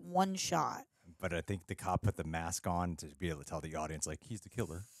about. That one shot. But I think the cop put the mask on to be able to tell the audience, like, he's the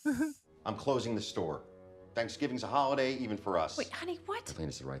killer. I'm closing the store. Thanksgiving's a holiday, even for us. Wait, honey, what? I think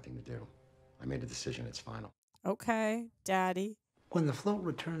it's the right thing to do. I made a decision. It's final. Okay, Daddy. When the float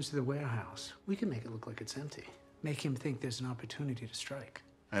returns to the warehouse, we can make it look like it's empty. Make him think there's an opportunity to strike.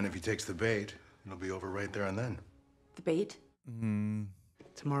 And if he takes the bait, it'll be over right there and then. The bait?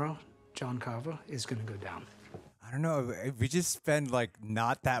 Tomorrow, John Carver is going to go down. I don't know. If we just spend, like,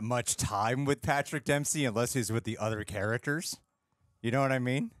 not that much time with Patrick Dempsey unless he's with the other characters. You know what I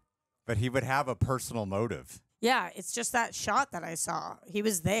mean? But he would have a personal motive. Yeah, it's just that shot that I saw. He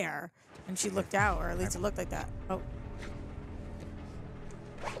was there, and she looked out, or at least it looked like that. Oh.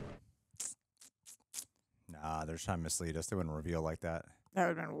 Nah, they're trying to mislead us. They wouldn't reveal like that. That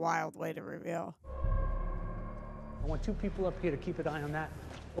would have been a wild way to reveal. I want 2 people up here to keep an eye on that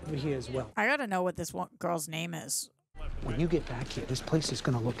over here as well. I gotta know what this one girl's name is. When you get back here, this place is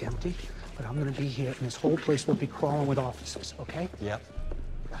going to look empty, but I'm going to be here, and this whole place will be crawling with officers, okay? Yep.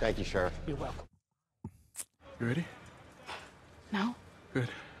 Thank you, Sheriff. You're welcome. You ready? No. Good.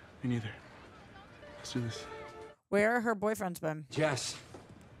 Me neither. Let's do this. Where are her boyfriends been? Jess.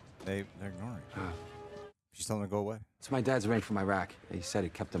 They're ignoring. She's telling them to go away. It's my dad's ring from Iraq. He said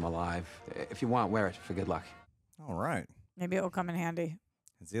it kept him alive. If you want, wear it for good luck. All right. Maybe it will come in handy.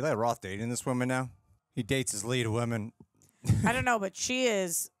 Is Eli Roth dating this woman now? He dates his lead women. I don't know, but she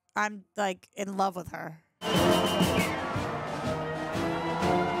is I'm like in love with her.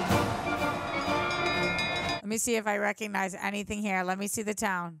 Let me see if I recognize anything here. Let me see the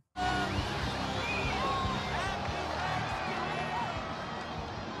town.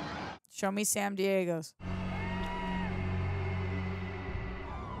 Show me San Diego's.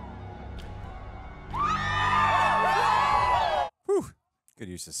 Whew. Good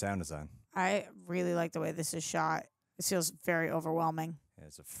use of sound design. I really like the way this is shot. This feels very overwhelming.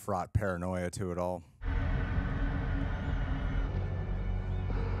 There's a fraught paranoia to it all.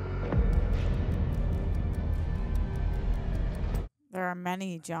 There are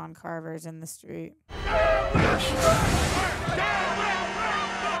many John Carvers in the street.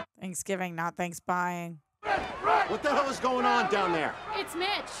 Thanksgiving, not thanks buying. What the hell is going on down there? It's Mitch.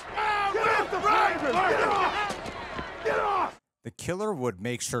 Get off! The killer would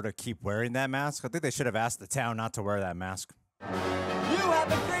make sure to keep wearing that mask. I think they should have asked the town not to wear that mask. You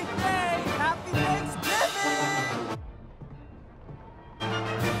have a great day. Happy Thanksgiving.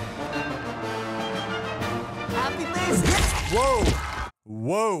 Happy Thanksgiving. Whoa!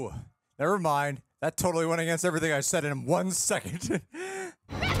 Whoa! Never mind. That totally went against everything I said in 1 second.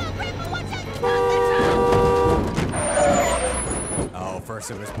 Oh,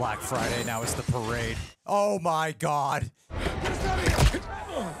 first it was Black Friday, now it's the parade. Oh my God.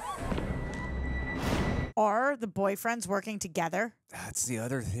 Are the boyfriends working together? That's the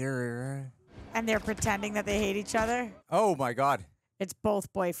other theory, right? And they're pretending that they hate each other? Oh my God. It's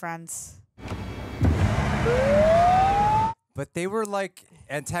both boyfriends. But they were like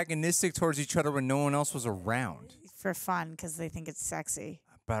antagonistic towards each other when no one else was around. For fun, because they think it's sexy.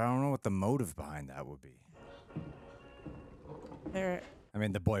 But I don't know what the motive behind that would be. I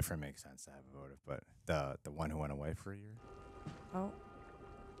mean, the boyfriend makes sense to have a motive, but the one who went away for a year? Oh.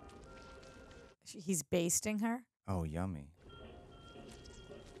 He's basting her? Oh, yummy.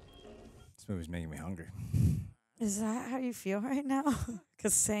 This movie's making me hungry. Is that how you feel right now?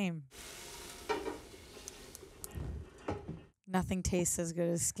 Because same. Nothing tastes as good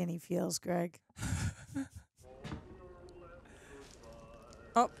as skinny feels, Greg.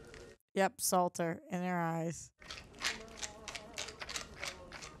 Oh, yep, Salter in her eyes.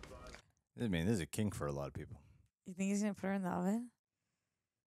 I mean, this is a kink for a lot of people. You think he's going to put her in the oven?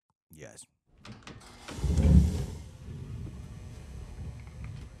 Yes.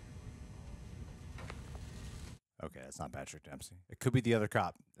 Okay, that's not Patrick Dempsey. It could be the other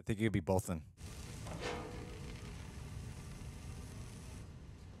cop. I think it could be both of them.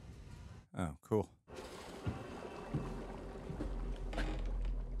 Oh, cool. I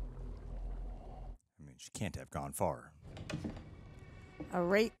mean, she can't have gone far. A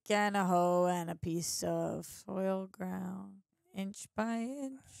rake and a hoe and a piece of soil ground, inch by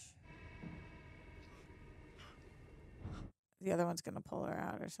inch. The other one's going to pull her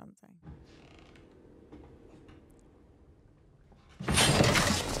out or something.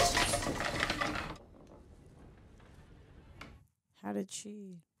 How did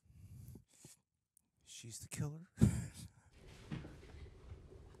she? She's the killer?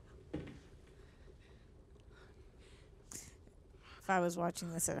 If I was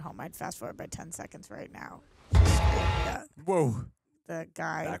watching this at home, I'd fast forward by 10 seconds right now. Yeah. Whoa. The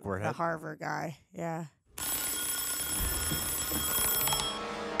guy, Backward the head? Harvard guy. Yeah.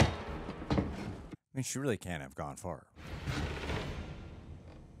 I mean, she really can't have gone far.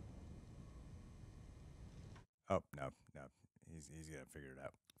 Oh, no. He's going to figure it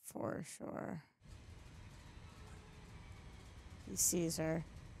out. For sure. He sees her.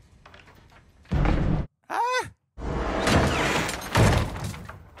 Ah!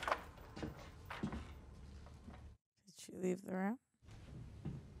 Did she leave the room?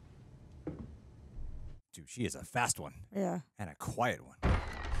 Dude, she is a fast one. Yeah. And a quiet one.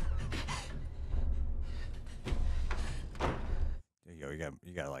 There you go.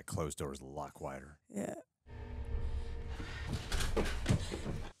 You got to like close doors a lot quieter. Yeah.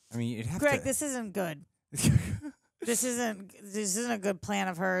 I mean, you'd have Greg, to. this isn't good. This isn't a good plan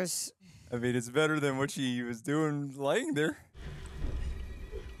of hers. I mean, it's better than what she was doing laying there.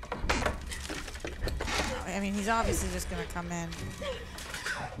 I mean, he's obviously just gonna come in.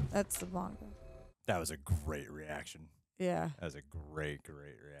 That's the blonde girl. That was a great reaction. Yeah. That was a great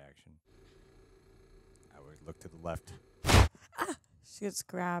reaction. I would look to the left. She gets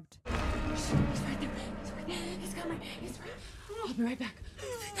grabbed. He's right there. He's right there. He's coming. He's right. I'll be right back.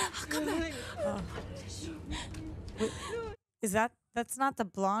 I'll come back. Oh. Wait, that's not the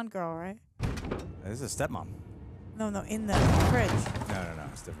blonde girl, right? This is a stepmom. No, in the fridge. No,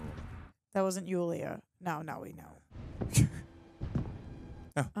 it's different. That wasn't Yulia. No, we know.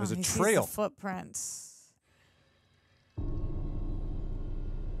 No, there's a he trail. Sees the footprints.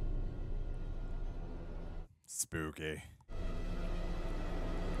 Spooky.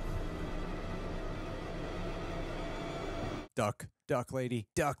 Duck. Duck, lady.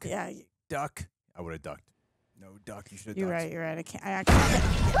 Duck. Yeah. Duck. I would have ducked. No, duck. You should have ducked. You're right. You're right. I can't. I actually.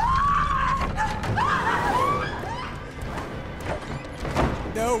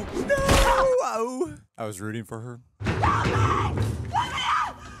 No. No. Oh. I was rooting for her.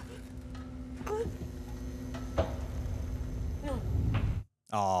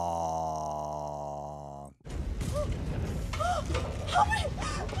 Aww. Help me!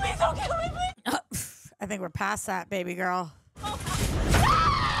 Please don't kill me, please! I think we're past that, baby girl.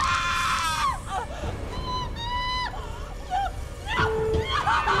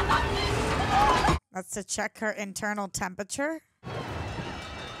 That's to check her internal temperature.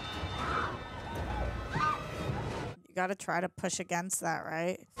 You gotta try to push against that,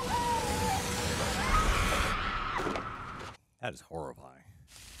 right? That is horrifying.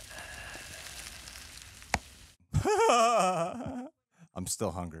 I'm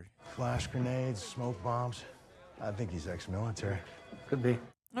still hungry. Flash grenades, smoke bombs. I think he's ex-military. Could be.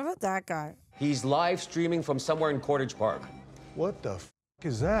 What about that guy? He's live streaming from somewhere in Cordage Park. What the f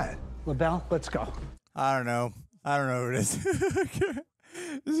is that? LaBelle, let's go. I don't know. I don't know who it is.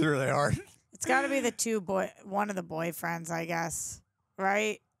 This is really hard. It's got to be one of the boyfriends, I guess.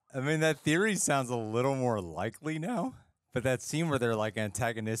 Right? I mean, that theory sounds a little more likely now. But that scene where they're like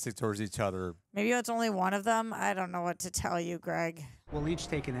antagonistic towards each other. Maybe it's only one of them. I don't know what to tell you, Greg. We'll each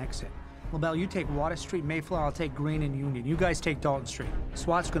take an exit. LaBelle, you take Water Street, Mayflower, I'll take Green and Union. You guys take Dalton Street.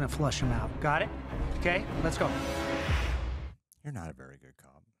 SWAT's gonna flush him out. Got it? Okay, let's go. You're not a very good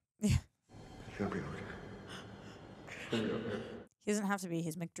cop. Yeah. She'll be okay. She'll be okay. He doesn't have to be.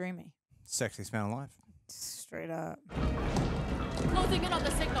 He's McDreamy. Sexiest man alive. Straight up. Closing in on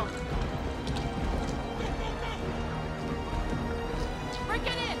the signal. Break it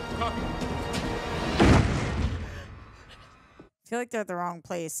in! I feel like they're at the wrong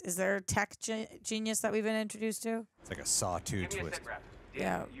place. Is there a tech genius that we've been introduced to? It's like a sawtooth twist.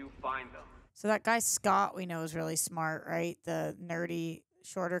 Yeah. You find them. So that guy Scott we know is really smart, right? The nerdy,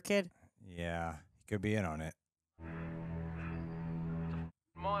 shorter kid. Yeah, he could be in on it.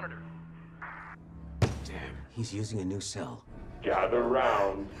 Monitor. Damn, he's using a new cell. Gather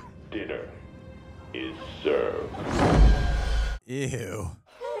round. Dinner is served. Ew.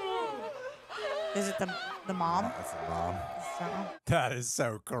 Is it the mom? That's the mom. So, That is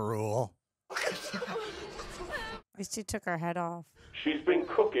so cruel. at least he took her head off. She's been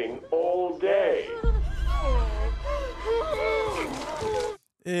cooking all day.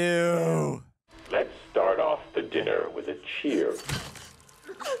 Ew. Let's start off the dinner with a cheer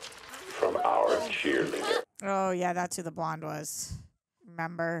from our cheerleader. Oh, yeah, that's who the blonde was.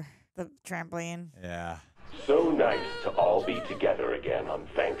 Remember the trampoline? Yeah. So nice to all be together again on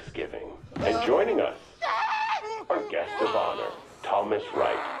Thanksgiving. And joining us, our guest of honor, Thomas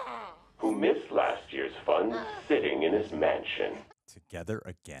Wright, who missed last year's fun sitting in his mansion. Together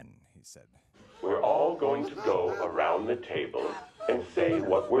again, he said. We're all going to go around the table and say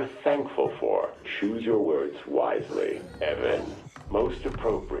what we're thankful for. Choose your words wisely. Evan, most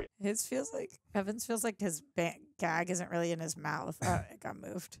appropriate. Evans feels like his gag isn't really in his mouth. It got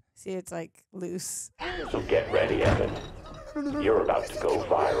moved. See, it's like loose. So get ready, Evan. You're about to go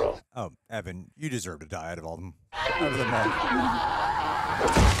viral. Oh, Evan, you deserve to die out of all them. Out of them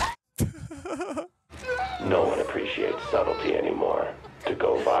all. No one appreciates subtlety anymore. To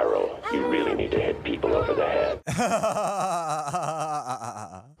go viral, you really need to hit people over the head.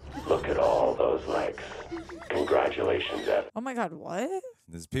 Look at all those legs. Congratulations, Evan. Oh my God, what?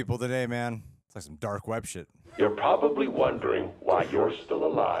 There's people today, man. It's like some dark web shit. You're probably wondering why you're still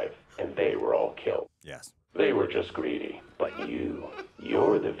alive and they were all killed. Yes. They were just greedy. But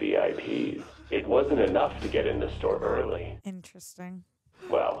you're the VIPs. It wasn't enough to get in the store early. Interesting.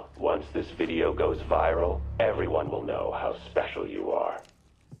 Well, once this video goes viral, everyone will know how special you are.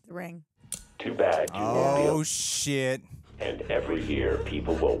 The ring. Too bad you won't be Oh, shit. And every year,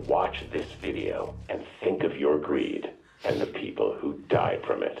 people will watch this video and think of your greed and the people who died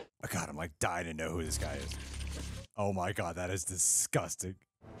from it. Oh, God, I'm like dying to know who this guy is. Oh, my God, that is disgusting.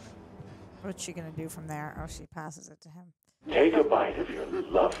 What's she going to do from there? Oh, she passes it to him. Take a bite of your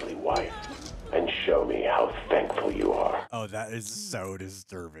lovely wife and show me how thankful you are. Oh, that is so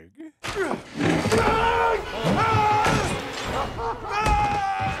disturbing.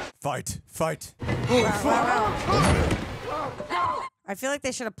 Fight, fight. I feel like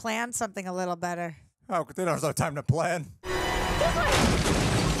they should have planned something a little better. Oh, they don't have time to plan.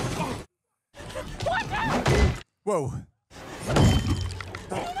 Whoa.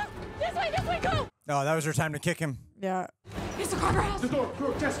 This way, go! Oh, that was your time to kick him. Yeah. It's the Carver house! The door,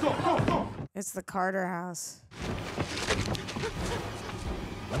 go, Jess, go! It's the Carter house.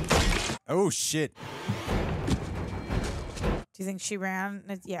 Oh, shit. Do you think she ran?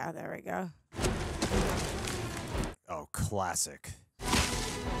 Yeah, there we go. Oh, classic.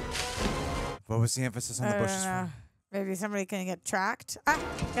 What was the emphasis on the bushes for? Maybe somebody can get tracked. Ah,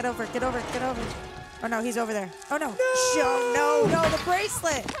 get over, get over, get over. Oh no, he's over there. Oh no. No, the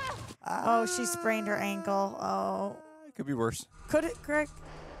bracelet. Oh, she sprained her ankle. Oh. It could be worse. Could it, Greg?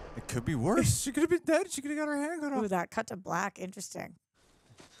 It could be worse. She could have been dead. She could have got her hand cut off. Ooh, that cut to black. Interesting.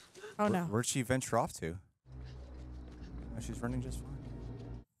 Oh no. Where'd she venture off to? Oh, she's running just fine.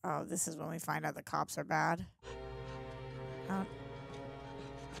 Oh, this is when we find out the cops are bad.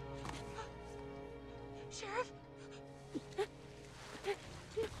 Sheriff?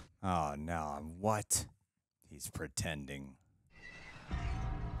 Oh, no. What? He's pretending.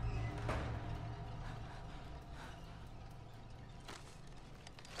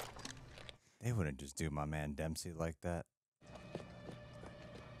 They wouldn't just do my man Dempsey like that.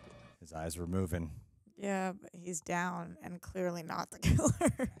 His eyes were moving. Yeah, but he's down and clearly not the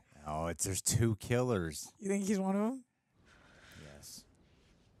killer. No, there's two killers. You think he's one of them? Yes.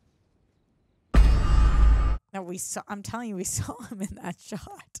 No, I'm telling you, we saw him in that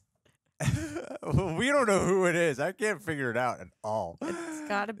shot. Well, we don't know who it is. I can't figure it out at all. It's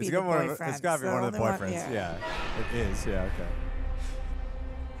got to be the boyfriend. It's got to be one of the boyfriends. Yeah, it is. Yeah, okay.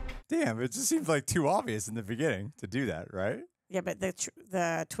 Damn, it just seems like too obvious in the beginning to do that, right? Yeah, but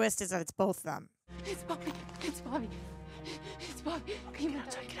the twist is that it's both of them. It's Bobby. It's Bobby. It's Bobby. Okay, get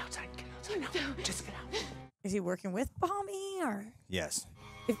outside. Get outside. Get outside. No, just get out. Is he working with Bobby or? Yes.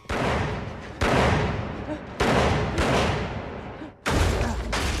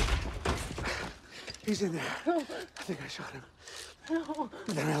 He's in there. I think I shot him. No.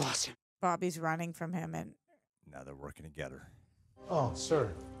 But then I lost him. Bobby's running from him and... Now they're working together. Oh, sir.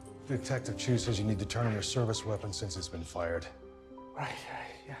 Detective Chu says you need to turn on your service weapon since it's been fired. Right,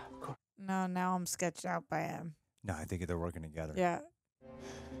 yeah, of course. No, now I'm sketched out by him. No, I think they're working together. Yeah.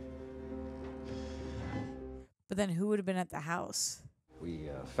 But then who would have been at the house? We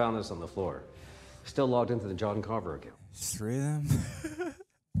found this on the floor. Still logged into the John Carver account. Three of them?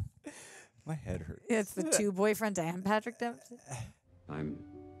 My head hurts. Yeah, it's the two boyfriends and Patrick Dempsey. I'm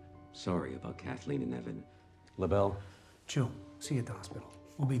sorry about Kathleen and Evan. LaBelle? Joe, see you at the hospital.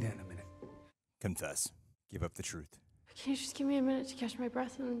 We'll be there in a minute. Confess. Give up the truth. Can you just give me a minute to catch my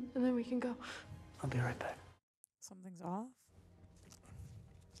breath and then we can go? I'll be right back. Something's off.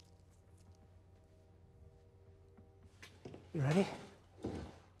 You ready?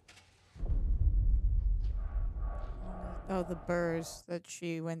 Oh, the burrs that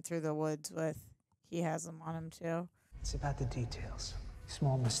she went through the woods with. He has them on him too. It's about the details.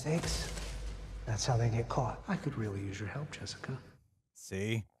 Small mistakes. That's how they get caught. I could really use your help, Jessica.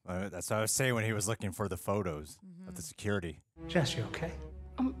 See? That's what I was saying when he was looking for the photos of the security. Jess, you okay?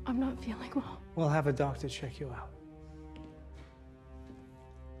 I'm not feeling well. We'll have a doctor check you out.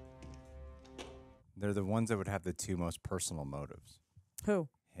 They're the ones that would have the two most personal motives. Who?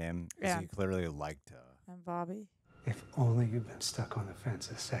 Him, because he clearly liked And Bobby? If only you'd been stuck on the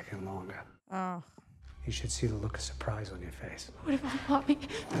fence a second longer. Oh. You should see the look of surprise on your face. What about Bobby?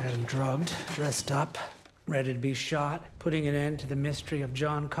 I had him drugged, dressed up, ready to be shot, putting an end to the mystery of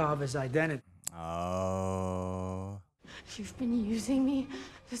John Carver's identity. Oh. You've been using me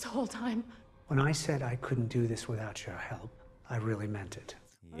this whole time. When I said I couldn't do this without your help, I really meant it.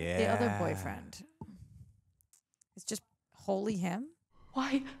 Yeah. The other boyfriend. It's just wholly him?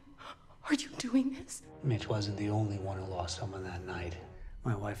 Why are you doing this? Mitch wasn't the only one who lost someone that night.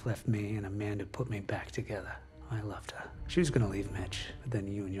 My wife left me, and Amanda put me back together. I loved her. She was gonna leave Mitch, but then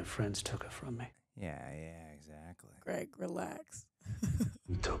you and your friends took her from me. Yeah, exactly. Greg, relax.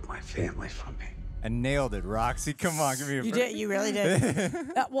 You took my family from me. I nailed it, Roxy. Come on, give me a You did. You really did.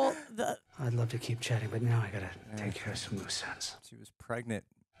 I'd love to keep chatting, but now I gotta take care of some loose ends. She was pregnant.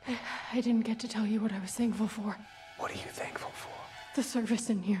 I didn't get to tell you what I was thankful for. What are you thankful for? The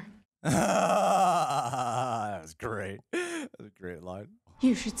service in here. That was great. That was a great line.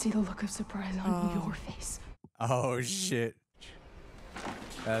 You should see the look of surprise on your face. Oh, shit.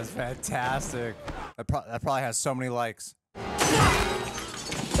 That's fantastic. That probably has so many likes.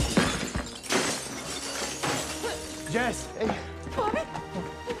 Jess! Hey. Bobby!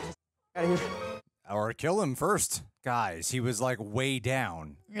 Out of here. Or kill him first. Guys, he was like way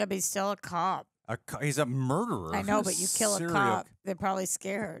down. Yeah, but he's still a cop. He's a murderer. I know, but you kill a cop, they're probably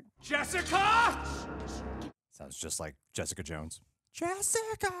scared. Jessica! Sounds just like Jessica Jones.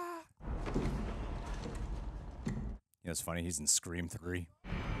 Jessica! You know, it's funny, he's in Scream 3.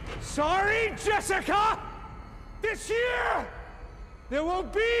 Sorry, Jessica! This year, there will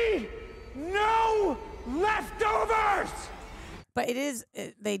be No leftovers! But it is,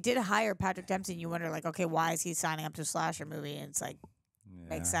 they did hire Patrick Dempsey, and you wonder, like, okay, why is he signing up to a slasher movie? And it's like,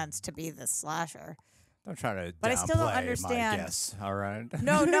 makes sense to be the slasher. Don't try to But I still don't downplay understand. my guess, all right?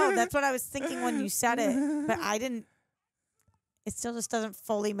 No, that's what I was thinking when you said it, but I didn't. It still just doesn't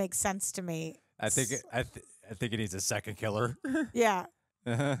fully make sense to me. I think it needs a second killer. Yeah.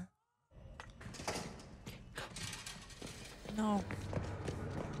 Uh-huh. No.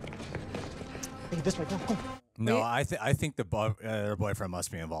 Hey, this way, go. No, I think the her boyfriend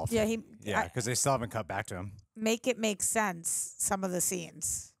must be involved. Yeah, because they still haven't cut back to him. Make it make sense, some of the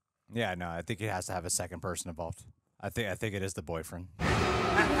scenes. Yeah, no, I think it has to have a second person involved. I think it is the boyfriend.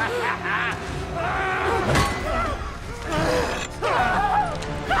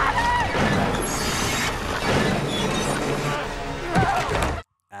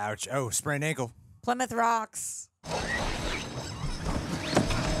 Ouch. Oh, sprained ankle. Plymouth Rocks.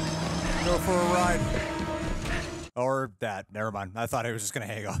 Go for a ride. Or that. Never mind. I thought he was just going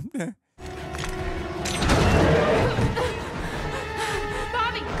to hang on.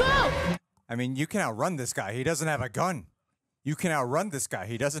 Bobby, go! I mean, you can outrun this guy. He doesn't have a gun. You can outrun this guy.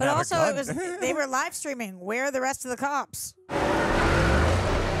 He doesn't But have also, a gun. it was they were live streaming. Where are the rest of the cops?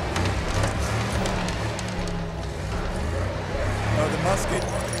 Oh, the musket.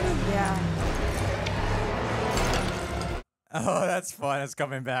 Yeah. Oh, that's fun. It's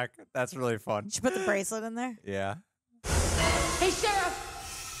coming back. That's really fun. Did you put the bracelet in there? Yeah. Hey,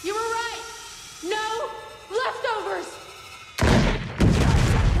 Sheriff, you were right. No leftovers.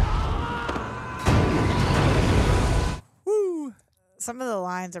 Woo. Some of the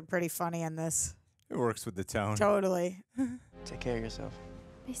lines are pretty funny in this. It works with the tone. Totally. Take care of yourself.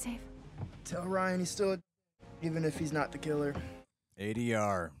 Be safe. Tell Ryan he's still even if he's not the killer.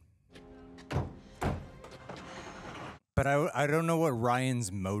 ADR. But I don't know what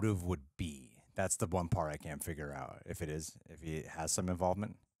Ryan's motive would be. That's the one part I can't figure out. If he has some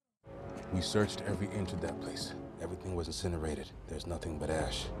involvement. We searched every inch of that place. Everything was incinerated. There's nothing but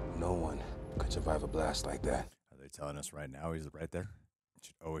ash. No one could survive a blast like that. Are they telling us right now he's right there?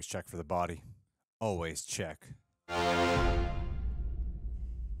 Should always check for the body. Always check. Oh,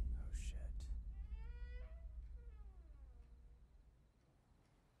 shit.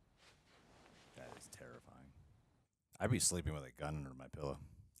 That is terrifying. I'd be sleeping with a gun under my pillow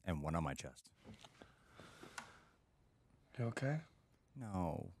and one on my chest. You okay?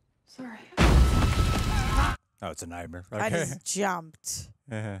 No. Sorry. Oh, it's a nightmare. Okay. I just jumped.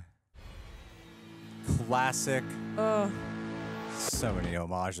 Classic. Oh. So many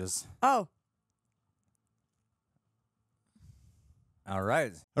homages. Oh. All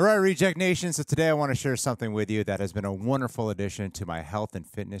right. All right, Reject Nation. So today I want to share something with you that has been a wonderful addition to my health and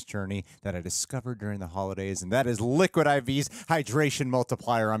fitness journey that I discovered during the holidays, and that is Liquid IV's Hydration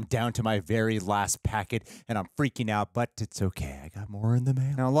Multiplier. I'm down to my very last packet, and I'm freaking out, but it's okay. I got more in the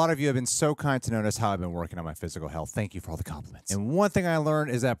mail. Now, a lot of you have been so kind to notice how I've been working on my physical health. Thank you for all the compliments. And one thing I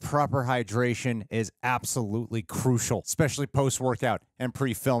learned is that proper hydration is absolutely crucial, especially post-workout and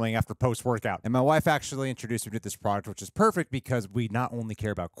pre-filming after post-workout. And my wife actually introduced me to this product, which is perfect because we not only care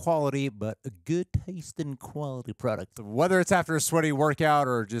about quality, but a good taste and quality product. So whether it's after a sweaty workout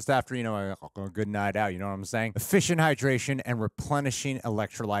or just after, you know, a good night out, you know what I'm saying? Efficient hydration and replenishing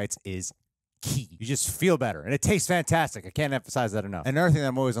electrolytes is key. You just feel better, and it tastes fantastic. I can't emphasize that enough. Another thing that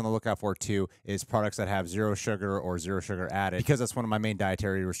I'm always on the lookout for, too, is products that have zero sugar or zero sugar added, because that's one of my main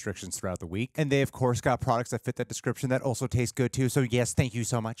dietary restrictions throughout the week. And they, of course, got products that fit that description that also taste good, too. So, yes, thank you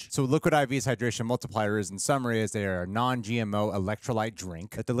so much. So, Liquid IV's Hydration Multiplier is, in summary, is they are a non-GMO electrolyte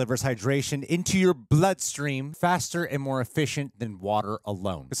drink that delivers hydration into your bloodstream faster and more efficient than water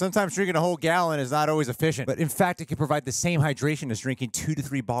alone. Because sometimes drinking a whole gallon is not always efficient, but in fact, it can provide the same hydration as drinking 2 to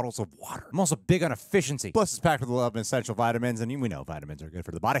 3 bottles of water. I'm also big on efficiency. Plus, it's packed with 11 essential vitamins, and we know vitamins are good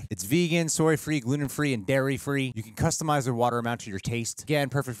for the body. It's vegan, soy-free, gluten-free, and dairy-free. You can customize the water amount to your taste. Again,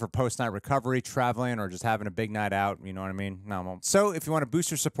 perfect for post-night recovery, traveling, or just having a big night out. You know what I mean? No. So, if you want to boost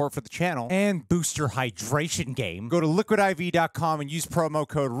your support for the channel and boost your hydration game, go to liquidiv.com and use promo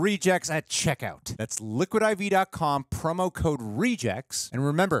code REJECTS at checkout. That's liquidiv.com, promo code REJECTS. And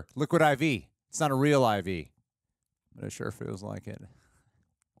remember, Liquid IV, it's not a real IV, but it sure feels like it.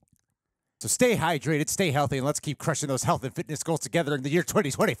 So stay hydrated, stay healthy, and let's keep crushing those health and fitness goals together in the year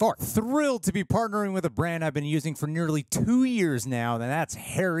 2024. Thrilled to be partnering with a brand I've been using for nearly 2 years now, and that's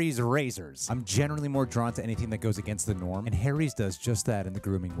Harry's Razors. I'm generally more drawn to anything that goes against the norm, and Harry's does just that in the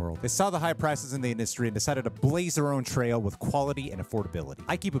grooming world. They saw the high prices in the industry and decided to blaze their own trail with quality and affordability.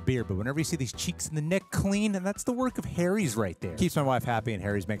 I keep a beard, but whenever you see these cheeks and the neck clean, and that's the work of Harry's right there. Keeps my wife happy, and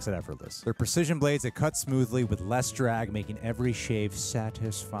Harry's makes it effortless. They're precision blades that cut smoothly with less drag, making every shave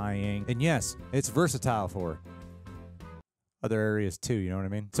satisfying. And yes, it's versatile for other areas too, you know what I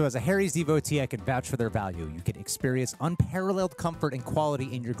mean? So as a Harry's devotee, I can vouch for their value. You can experience unparalleled comfort and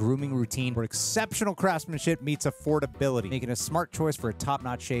quality in your grooming routine where exceptional craftsmanship meets affordability, making a smart choice for a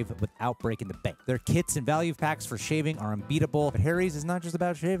top-notch shave without breaking the bank. Their kits and value packs for shaving are unbeatable, but Harry's is not just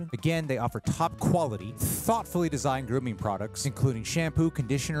about shaving. Again, they offer top quality, thoughtfully designed grooming products, including shampoo,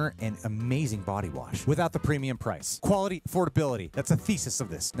 conditioner, and amazing body wash, without the premium price. Quality, affordability, that's the thesis of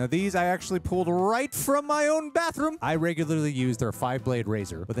this. Now these I actually pulled right from my own bathroom. I regularly use their 5-blade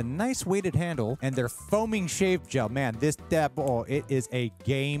razor with a nice weighted handle and their foaming shave gel. Man, this it is a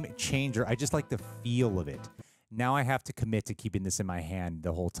game changer. I just like the feel of it. Now I have to commit to keeping this in my hand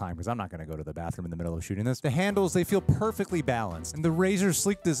the whole time because I'm not going to go to the bathroom in the middle of shooting this. The handles, they feel perfectly balanced, and the razor's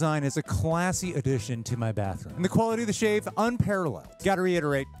sleek design is a classy addition to my bathroom. And the quality of the shave, unparalleled. Gotta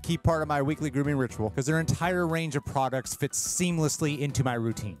reiterate, key part of my weekly grooming ritual because their entire range of products fits seamlessly into my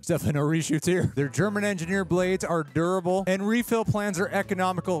routine. Definitely no reshoots here. Their German engineered blades are durable, and refill plans are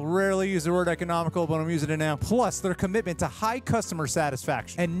economical. Rarely use the word economical, but I'm using it now. Plus, their commitment to high customer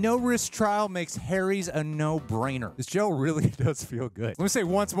satisfaction and no risk trial makes Harry's a no-brainer. This gel really does feel good. Let me say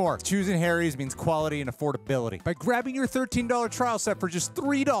once more, choosing Harry's means quality and affordability. By grabbing your $13 trial set for just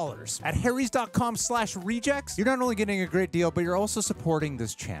 $3 at harrys.com/rejects, you're not only getting a great deal, but you're also supporting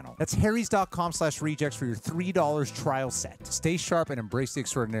this channel. That's harrys.com/rejects for your $3 trial set. Stay sharp and embrace the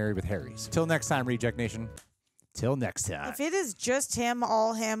extraordinary with Harry's. Till next time, Reject Nation. Till next time. If it is just him,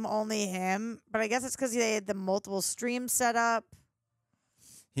 all him, only him, but I guess it's because they had the multiple streams set up.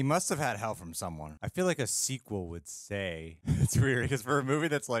 He must have had help from someone. I feel like a sequel would say. It's weird because for a movie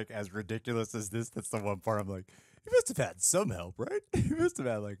that's like as ridiculous as this, that's the one part I'm like, he must have had some help, right? He must have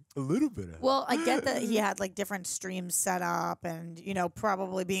had like a little bit of help. Well, I get that he had like different streams set up and, you know,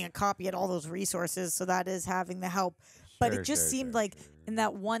 probably being a copy at all those resources. So that is having the help. But it just seemed like in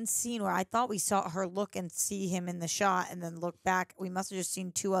that one scene where I thought we saw her look and see him in the shot and then look back, we must have just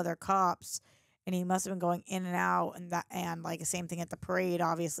seen 2 other cops. And he must have been going in and out, and like the same thing at the parade.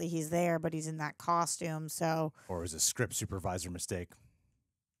 Obviously, he's there, but he's in that costume. So, or it was a script supervisor mistake.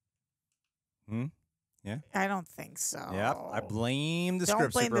 Yeah. I don't think so. Yep. I blame the Don't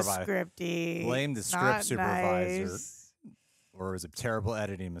script blame supervisor. the scripty. Blame the It's script not supervisor. nice. Or it was a terrible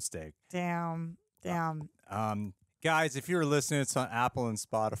editing mistake. Damn. Guys, if you're listening, it's on Apple and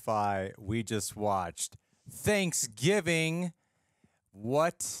Spotify. We just watched Thanksgiving.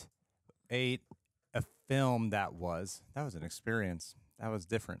 What a film that was. That was an experience. That was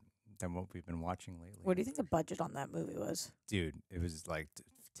different than what we've been watching lately. What do you think the budget on that movie was? Dude, it was like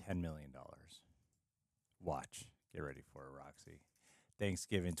 $10 million. Watch. Get ready for it, Roxy.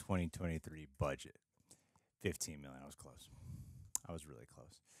 Thanksgiving 2023 budget. $15 million. I was close. I was really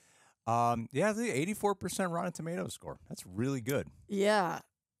close. Yeah, the 84% Rotten Tomatoes score. That's really good. Yeah.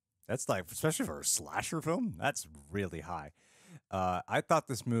 That's like, especially for a slasher film, that's really high. I thought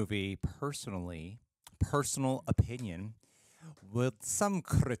this movie, personal opinion, with some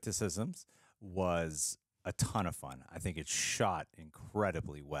criticisms, was a ton of fun. I think it's shot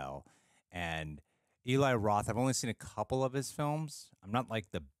incredibly well. And Eli Roth, I've only seen a couple of his films. I'm not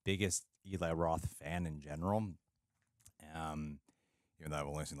like the biggest Eli Roth fan in general. Even though I've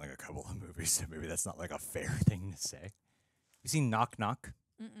only seen like a couple of movies, so maybe that's not like a fair thing to say. You seen Knock Knock?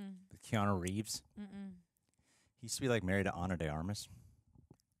 Mm-mm. With Keanu Reeves? Mm-mm. He used to be like married to Ana de Armas.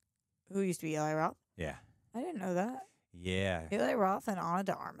 Who used to be Eli Roth? Yeah. I didn't know that. Yeah. Eli Roth and Ana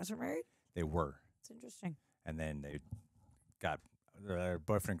de Armas were married? They were. It's interesting. And then they got, their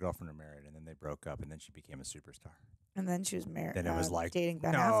boyfriend and girlfriend were married, and then they broke up, and then she became a superstar. And then she was married. Then it was like, dating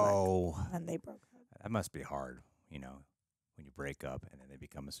Ben no. Affleck. And they broke up. That must be hard, you know, when you break up and then they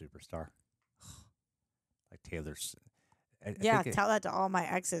become a superstar. Like Taylor's. Yeah, tell that to all my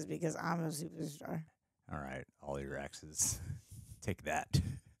exes because I'm a superstar. All right, all your exes. Take that.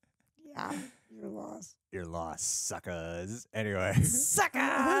 Yeah, you're lost. You're lost, suckers. Anyway.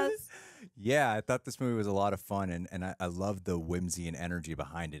 Suckers! Yeah, I thought this movie was a lot of fun, and I love the whimsy and energy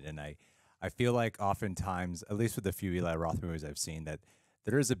behind it. And I feel like oftentimes, at least with the few Eli Roth movies I've seen, that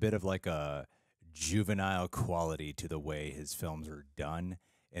there is a bit of like a juvenile quality to the way his films are done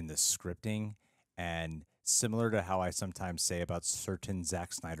in the scripting. And similar to how I sometimes say about certain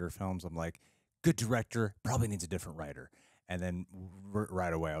Zack Snyder films. I'm like, good director, probably needs a different writer. And then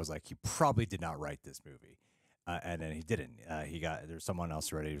right away, I was like, he probably did not write this movie. And then he didn't. There's someone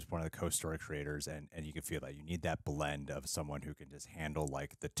else already. He was one of the co-story creators, and you can feel that you need that blend of someone who can just handle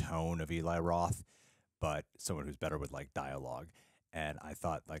like the tone of Eli Roth, but someone who's better with like dialogue. And I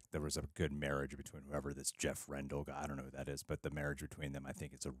thought like there was a good marriage between whoever this Jeff Rendell guy, I don't know who that is, but the marriage between them, I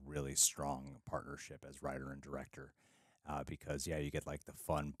think it's a really strong partnership as writer and director. Because you get like the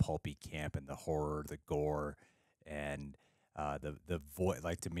fun pulpy camp and the horror, the gore, and the voice.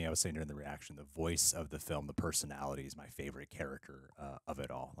 Like to me, I was saying during the reaction, the voice of the film, the personality is my favorite character of it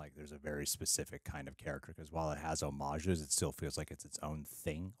all. Like there's a very specific kind of character because while it has homages, it still feels like it's its own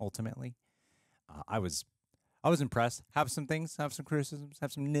thing ultimately. I was impressed. Have some things, have some criticisms,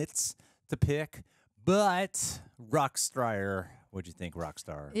 have some nits to pick. But Stiar, what'd you think,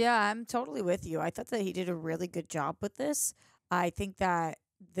 Rockstar? Yeah, I'm totally with you. I thought that he did a really good job with this. I think that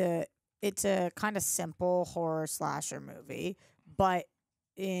it's a kind of simple horror slasher movie, but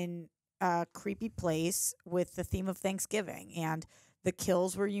in a creepy place with the theme of Thanksgiving. And the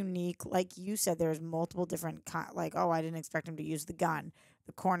kills were unique. Like you said, there's multiple different, like, oh, I didn't expect him to use the gun,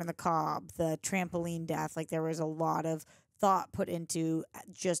 the corn on the cob, the trampoline death. Like there was a lot of thought put into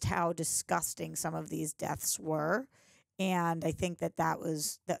just how disgusting some of these deaths were. And I think that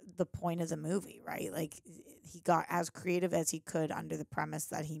was the point of the movie, right? Like he got as creative as he could under the premise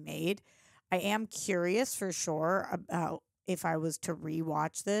that he made. I am curious for sure about if I was to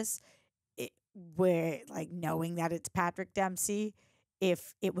rewatch this, where like knowing that it's Patrick Dempsey,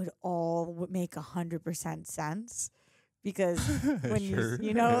 if it would all make 100% sense. Because when Sure.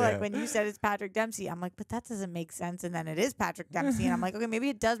 like when you said it's Patrick Dempsey, I'm like, but that doesn't make sense. And then it is Patrick Dempsey, and I'm like, okay, maybe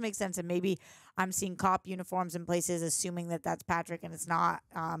it does make sense, and maybe I'm seeing cop uniforms in places, assuming that that's Patrick, and it's not.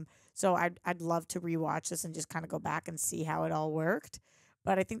 So I'd love to rewatch this and just kind of go back and see how it all worked.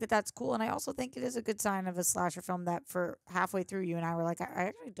 But I think that that's cool, and I also think it is a good sign of a slasher film that for halfway through, you and I were like, I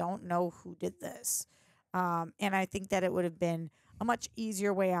actually don't know who did this, and I think that it would have been a much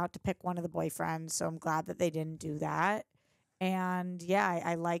easier way out to pick one of the boyfriends. So I'm glad that they didn't do that. And yeah,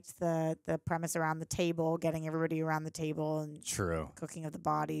 I liked the premise around the table, getting everybody around the table and cooking of the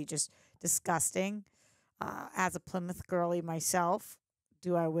body, just disgusting. As a Plymouth girly myself,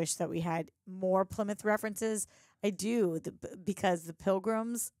 do I wish that we had more Plymouth references? I do, because the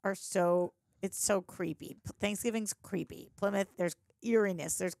Pilgrims are it's so creepy. Thanksgiving's creepy. Plymouth, there's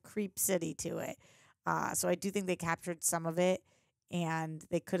eeriness, there's creep city to it. So I do think they captured some of it, and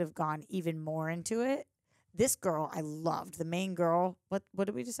they could have gone even more into it. This girl I loved. The main girl, what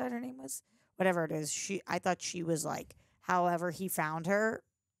did we decide her name was? Whatever it is. I thought she was like, however he found her,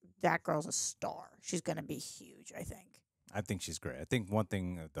 that girl's a star. She's going to be huge, I think. I think she's great. I think one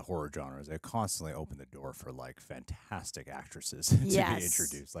thing the horror genre is they constantly open the door for like fantastic actresses to be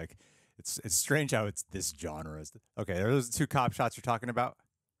introduced. Like it's strange how it's this genre. Okay, are those the two cop shots you're talking about?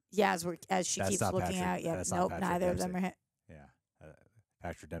 Yeah, as she keeps looking out. Yeah, nope, neither of them are hit. Yeah.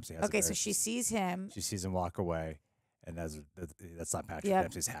 Patrick Dempsey has okay, so she sees him. She sees him walk away, and that's not Patrick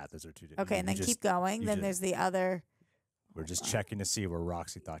Dempsey's hat. Those are two different. Okay, and then keep going. Then there's the other. We're just checking to see where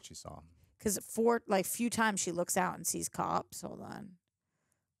Roxy thought she saw him. Because for like few times she looks out and sees cops. Hold on.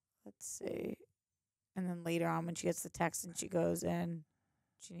 Let's see. And then later on when she gets the text and she goes in,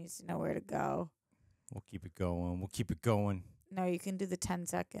 she needs to know where to go. We'll keep it going. We'll keep it going. No, you can do the 10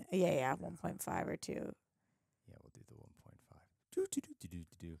 second. Yeah, 1.5 or 2. Yeah, we'll do the 1.5.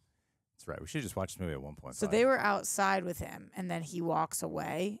 That's right. We should just watch this movie at 1.5. So they were outside with him, and then he walks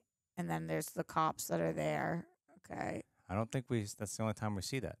away, and then there's the cops that are there. Okay. I don't think that's the only time we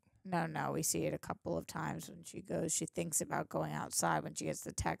see that. No, we see it a couple of times when she thinks about going outside when she gets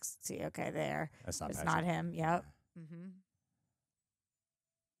the text. See, okay, there. That's not It's Patrick. not him. Yep. Mm-hmm.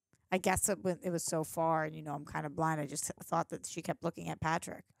 I guess it was so far, and I'm kind of blind. I just thought that she kept looking at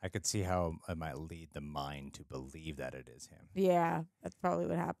Patrick. I could see how it might lead the mind to believe that it is him. Yeah, that's probably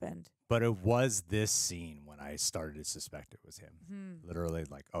what happened. But it was this scene when I started to suspect it was him. Mhm. Literally,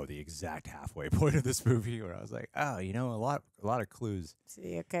 like, the exact halfway point of this movie where I was like, oh, a lot of clues.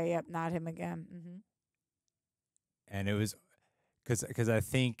 See, okay, yep, not him again. Mm-hmm. And it was because I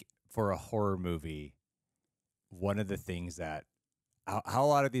think for a horror movie, one of the things that how a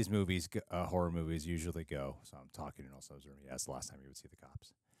lot of these movies, horror movies, usually go. So I'm talking in also. Yeah, that's the last time you would see the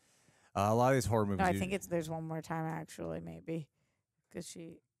cops. A lot of these horror movies. No, I think there's one more time actually, maybe, because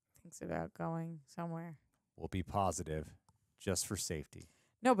she thinks about going somewhere. We'll be positive, just for safety.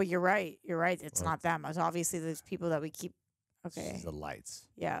 No, but you're right. You're right. It's not them. It's obviously those people that we keep. Okay. The lights.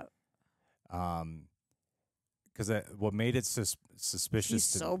 Yeah. Because because what made it suspicious. He's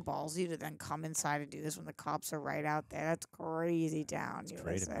so ballsy to then come inside and do this when the cops are right out there. That's crazy town. It's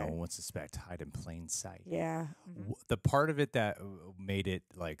great if no one would suspect. Hide in plain sight. Yeah. The part of it that made it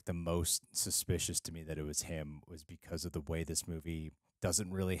like the most suspicious to me that it was him was because of the way this movie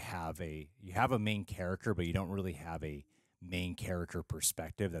doesn't really have you have a main character, but you don't really have a main character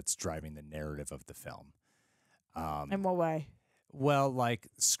perspective that's driving the narrative of the film. In what way? Well, like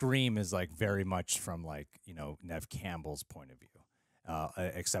Scream is like very much from like, Nev Campbell's point of view,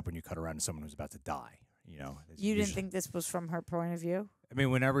 except when you cut around to someone who's about to die, You didn't think this was from her point of view? I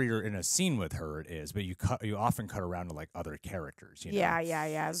mean, whenever you're in a scene with her, it is, but you often cut around to like other characters. Yeah.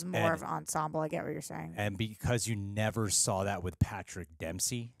 It's more of an ensemble. I get what you're saying. And because you never saw that with Patrick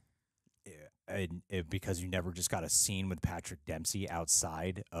Dempsey, because you never just got a scene with Patrick Dempsey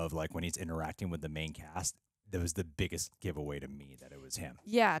outside of like when he's interacting with the main cast, that was the biggest giveaway to me that it was him.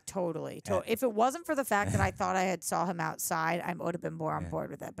 Yeah, totally. If it wasn't for the fact that I thought I had saw him outside, I would have been more on board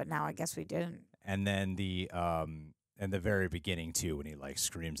with it. But now I guess we didn't. And then the very beginning too, when he like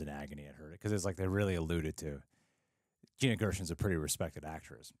screams in agony at her, because it's like they really alluded to. Gina Gershon's a pretty respected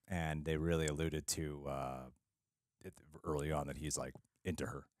actress, and they really alluded to early on that he's like into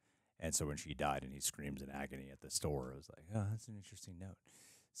her. And so when she died and he screams in agony at the store, I was like, oh, that's an interesting note.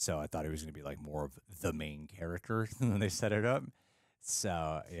 So I thought it was going to be like more of the main character when they set it up.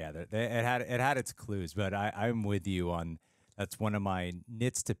 So yeah, it had its clues, but I'm with you on that's one of my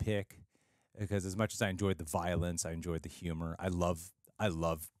nits to pick, because as much as I enjoyed the violence, I enjoyed the humor. I love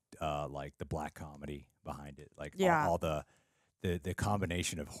like the black comedy behind it, like all the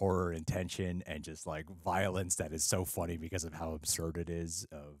combination of horror and tension and just like violence that is so funny because of how absurd it is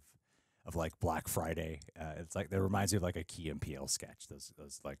of like Black Friday. It's like, that reminds me of like a Key and Peele sketch. Those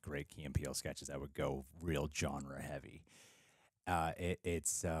like great Key and Peele sketches that would go real genre heavy. I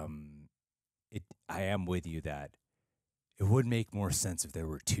am with you that it would make more sense if there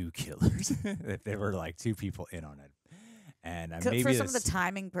were two killers, if there were like two people in on it. And maybe for some of the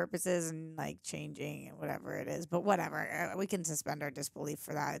timing purposes and like changing and whatever it is, but whatever, we can suspend our disbelief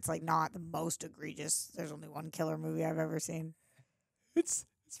for that. It's like not the most egregious. There's only one killer movie I've ever seen. It's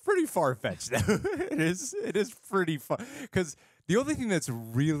pretty far fetched though. It is pretty far, because the only thing that's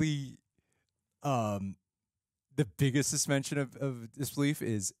really the biggest suspension of disbelief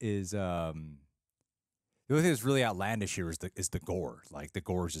is the only thing that's really outlandish here is the gore. Like the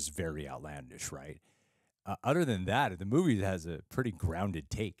gore is just very outlandish, right? Other than that, the movie has a pretty grounded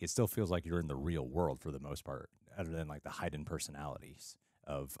take. It still feels like you're in the real world for the most part, other than like the heightened personalities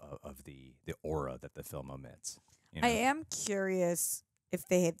of the aura that the film omits. I am curious if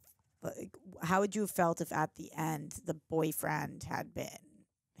they had, like, how would you have felt if at the end the boyfriend had been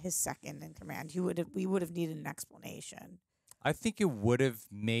his second in command? We would have needed an explanation. I think it would have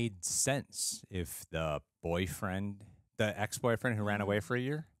made sense if the ex-boyfriend who ran away for a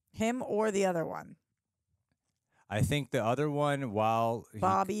year, him or the other one. I think the other one,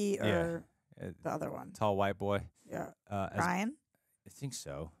 Bobby or the other one, tall white boy. Yeah, Ryan. I think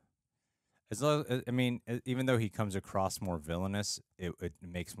so. Even though he comes across more villainous, it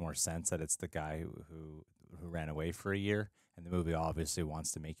makes more sense that it's the guy who ran away for a year, and the movie obviously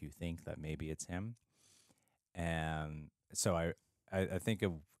wants to make you think that maybe it's him. And so I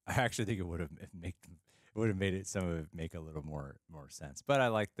actually think it would have made it some of it make a little more sense. But I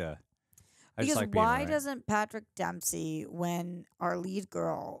like the. Because why doesn't Patrick Dempsey, when our lead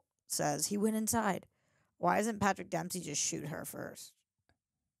girl says he went inside, why doesn't Patrick Dempsey just shoot her first?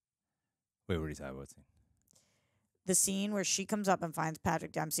 Wait, what are you talking about? The scene where she comes up and finds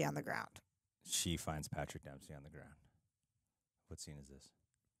Patrick Dempsey on the ground. She finds Patrick Dempsey on the ground. What scene is this?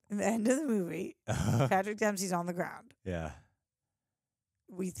 In the end of the movie, Patrick Dempsey's on the ground. Yeah.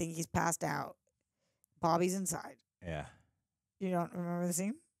 We think he's passed out. Bobby's inside. Yeah. You don't remember the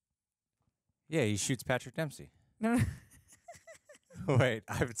scene? Yeah, he shoots Patrick Dempsey. No. Wait,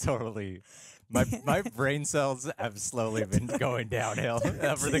 I've totally... My brain cells have slowly been going downhill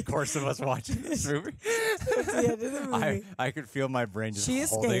over the course of us watching this movie. That's the end of the movie. I could feel my brain just she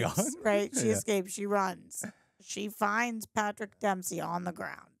holding escapes, on. Right? She escapes. She runs. She finds Patrick Dempsey on the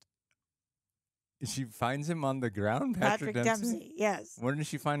ground. She finds him on the ground? Patrick Dempsey, yes. Where did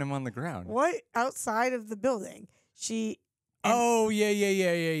she find him on the ground? What? Outside of the building. Oh,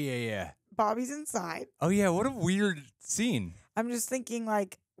 yeah. Bobby's inside. Oh, yeah. What a weird scene. I'm just thinking,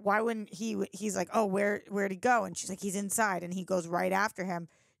 like, why wouldn't he's like, oh, where'd he go? And she's like, he's inside. And he goes right after him.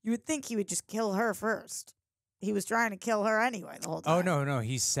 You would think he would just kill her first. He was trying to kill her anyway the whole time. Oh, no.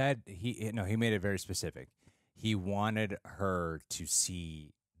 He said, he made it very specific. He wanted her to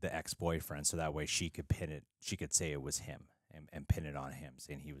see the ex-boyfriend so that way she could say it was him and pin it on him,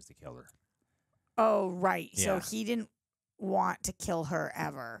 saying he was the killer. Oh, right. Yeah. So he didn't want to kill her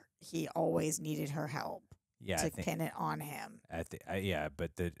ever. He always needed her help Yeah, to I think, pin it on him. yeah,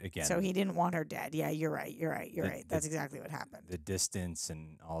 but again. So he didn't want her dead. Yeah, you're right. You're right. You're the- right. the- That's exactly what happened. The distance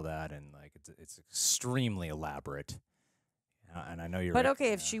and all that, and like it's extremely elaborate. And I know you're. But right,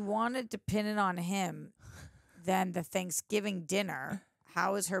 okay, if she wanted to pin it on him, then the Thanksgiving dinner,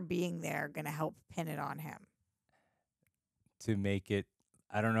 how is her being there going to help pin it on him? to make it.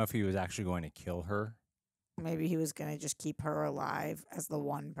 I don't know if he was actually going to kill her. Maybe he was going to just keep her alive as the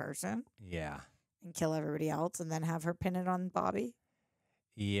one person Yeah. and kill everybody else and then have her pin it on Bobby.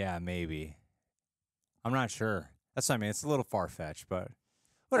 Yeah, maybe. I'm not sure. That's what I mean. It's a little far fetched, but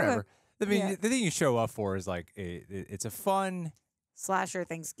whatever. I mean, Yeah. the thing you show up for is like it's a fun Slasher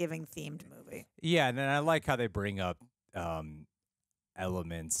Thanksgiving themed movie. Yeah, and then I like how they bring up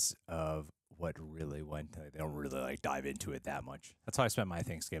elements of what really went. They don't really like dive into it that much. That's how I spent my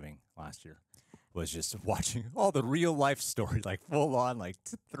Thanksgiving last year. Was just watching all the real life story, like full on, like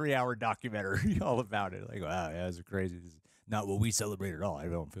 3-hour documentary all about it. Like, wow, yeah, it's crazy. This is not what we celebrate at all. I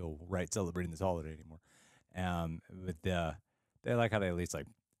don't feel right celebrating this holiday anymore. But they like how they at least like.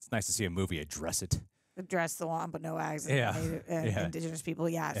 It's nice to see a movie address it. Address the Wampanoag and Yeah. Native, indigenous people.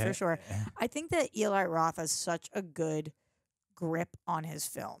 Yeah, for sure. I think that Eli Roth has such a good grip on his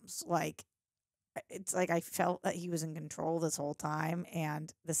films. Like, it's like I felt that he was in control this whole time,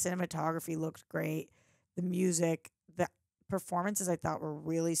 and the cinematography looked great. The music, the performances I thought were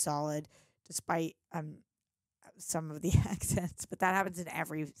really solid, despite some of the accents. But that happens in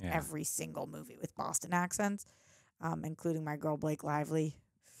every single movie with Boston accents, including my girl Blake Lively.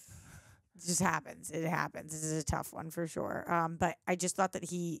 It just happens. It happens. This is a tough one for sure. But I just thought that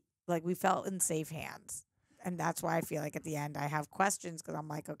we felt in safe hands. And that's why I feel like at the end I have questions because I'm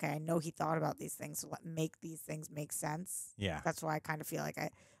like, okay, I know he thought about these things. So make these things make sense. Yeah. That's why I kind of feel like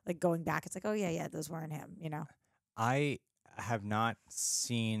going back, it's like, oh, yeah, those weren't him, you know? I have not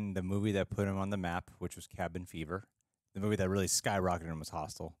seen the movie that put him on the map, which was Cabin Fever. The movie that really skyrocketed him was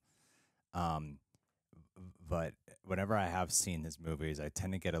Hostel. But whenever I have seen his movies, I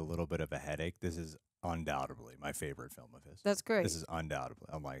tend to get a little bit of a headache. This is undoubtedly my favorite film of his. That's great. This is undoubtedly.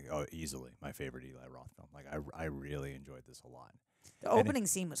 I'm like, easily my favorite Eli Roth film. Like, I really enjoyed this a lot. The opening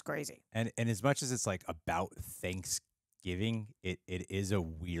scene was crazy. And as much as it's like about Thanksgiving, it is a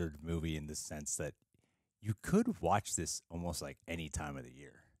weird movie in the sense that you could watch this almost like any time of the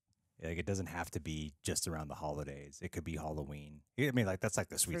year. Like, it doesn't have to be just around the holidays. It could be Halloween. I mean, like, that's like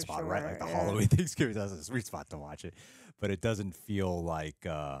the sweet spot, right? Like the Halloween Thanksgiving, that's the sweet spot to watch it. But it doesn't feel like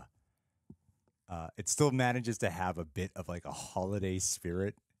it still manages to have a bit of like a holiday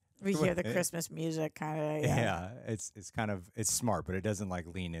spirit. We hear the Christmas music kind of. Yeah, it's kind of, it's smart, but it doesn't like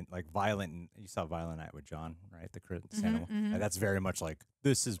lean in like Violent. And you saw Violent Night with John, right? The Santa one. And that's very much like,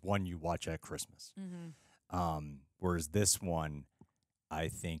 this is one you watch at Christmas. Whereas this one, I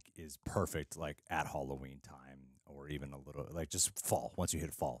think, is perfect like at Halloween time or even a little like just fall. Once you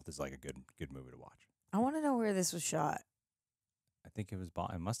hit fall, this is like a good movie to watch. I want to know where this was shot. I think it was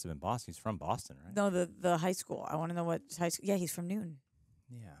it must have been Boston. He's from Boston, right? No, the high school. I want to know what high school. Yeah, he's from Noon.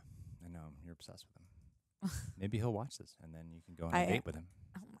 Yeah, I know. You're obsessed with him. Maybe he'll watch this, and then you can go on a date with him.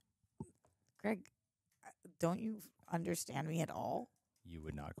 Greg, don't you understand me at all? You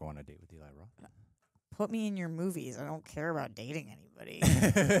would not go on a date with Eli Roth? Put me in your movies. I don't care about dating anybody.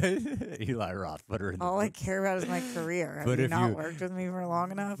 Eli Roth, put her in. All I care about is my career. Have you not worked with me for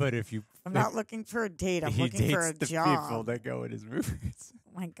long enough? But if you, I'm not looking for a date. I'm looking for a the job. people that go in his movies.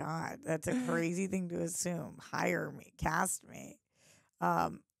 Oh my God, that's a crazy thing to assume. Hire me, cast me.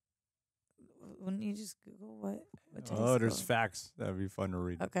 Wouldn't you just Google what? Oh, there's facts. That'd be fun to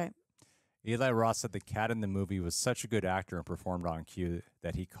read. Okay. Eli Roth said the cat in the movie was such a good actor and performed on cue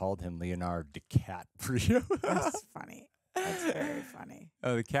that he called him Leonardo DiCaprio. That's funny. That's very funny.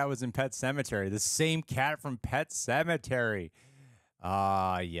 Oh, the cat was in Pet Sematary. The same cat from Pet Sematary.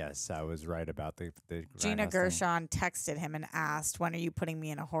 Yes, I was right about the Gina grindhouse Gershon texted him and asked, when are you putting me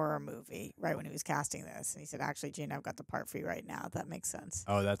in a horror movie? Right when he was casting this. And he said, actually, Gina, I've got the part for you right now. That makes sense.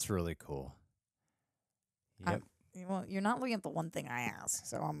 Oh, that's really cool. Yep. Well, you're not looking at the one thing I asked,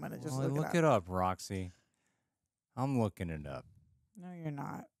 so I'm going to just look it up, Roxy. I'm looking it up. No, you're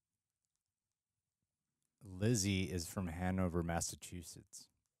not. Lizzie is from Hanover, Massachusetts.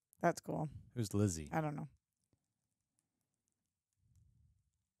 That's cool. Who's Lizzie? I don't know.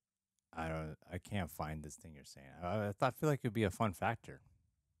 I can't find this thing you're saying. I feel like it'd be a fun factor.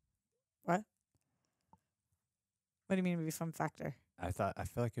 What? What do you mean it'd be a fun factor? I feel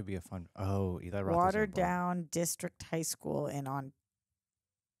like it'd be a fun. Oh, Eli Roth. Watered Down District High School in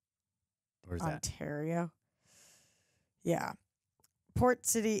Where's that? Ontario. Yeah. Port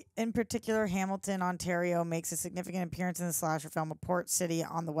City, in particular Hamilton, Ontario, makes a significant appearance in the slasher film. Port City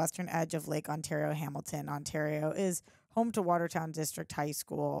on the western edge of Lake Ontario. Hamilton, Ontario is home to Watertown District High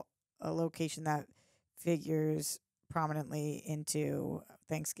School, a location that figures prominently into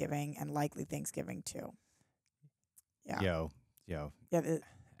Thanksgiving and likely Thanksgiving too. Yeah. Yo. Yeah.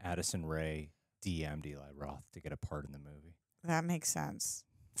 Addison Rae DM'd Eli Roth to get a part in the movie. That makes sense.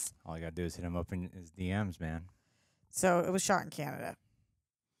 All you gotta do is hit him up in his DMs, man. So it was shot in Canada.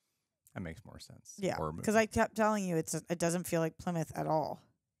 That makes more sense. Yeah, because I kept telling you it doesn't feel like Plymouth at all.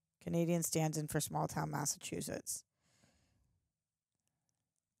 Canadian stands in for small town Massachusetts.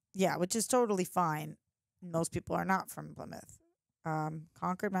 Yeah, which is totally fine. Most people are not from Plymouth.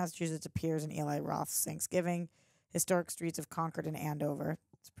 Concord, Massachusetts appears in Eli Roth's Thanksgiving. Historic streets of Concord and Andover.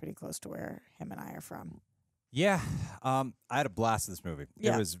 It's pretty close to where him and I are from. Yeah, I had a blast with this movie.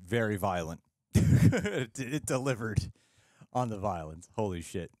 Yeah. It was very violent. It delivered on the violence. Holy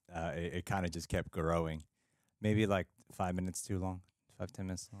shit. It kind of just kept growing. Maybe like 5 minutes too long. 5-10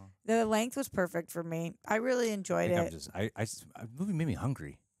 minutes long. The length was perfect for me. I really enjoyed it. The movie made me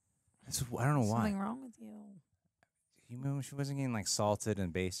hungry. I don't know why. Something wrong with you. You remember she wasn't getting like salted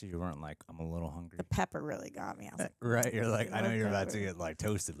and basted. You weren't like, I'm a little hungry. The pepper really got me. I was like, right? You're like, I know you're about to get like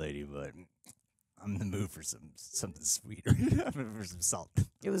toasted, lady, but I'm in the mood for something sweeter. For some salt.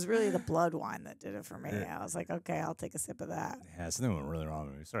 It was really the blood wine that did it for me. I was like, okay, I'll take a sip of that. Yeah, something went really wrong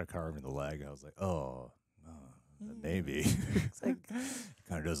with me. We started carving the leg. I was like, maybe. It's like,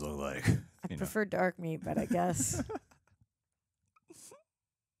 kind of does look like. I prefer dark meat, but I guess.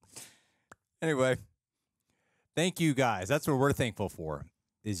 Anyway, thank you guys. That's what we're thankful for,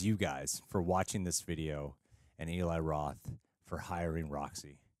 is you guys for watching this video and Eli Roth for hiring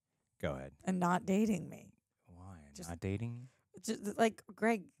Roxy. Go ahead. And not dating me. Why? Not dating you? Just like,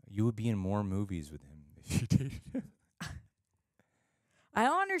 Greg. You would be in more movies with him if you dated him. I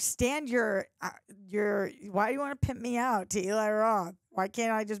don't understand your why do you want to pimp me out to Eli Roth? Why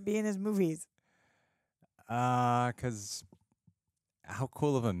can't I just be in his movies? Because how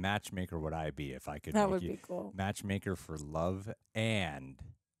cool of a matchmaker would I be if I could That make would you be cool. matchmaker for love and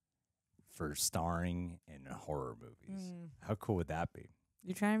for starring in horror movies? How cool would that be?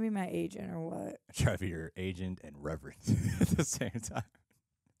 You trying to be my agent or what? Try to be your agent and reverend at the same time.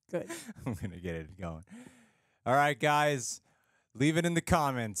 Good. I'm going to get it going. All right, guys. Leave it in the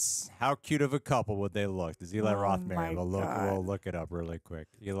comments. How cute of a couple would they look? Does Eli Roth marry? We'll look it up really quick.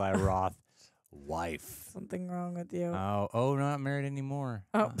 Eli Roth, wife. Something wrong with you. Oh, not married anymore.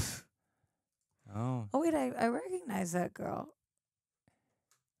 Oh. Oh. Oh, wait, I recognize that girl.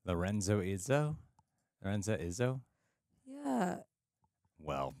 Lorenza Izzo? Yeah.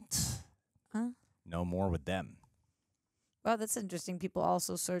 Well, Huh? no more with them. Well, that's interesting. People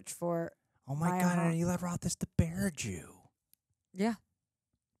also search for. Oh my God, and Eli Roth is the bear Jew. Yeah.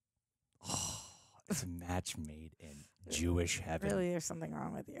 Oh, it's a match made in Jewish heaven. Really, there's something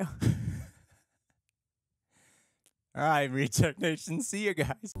wrong with you. All right, Recheck Nation. See you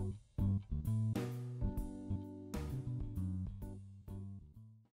guys.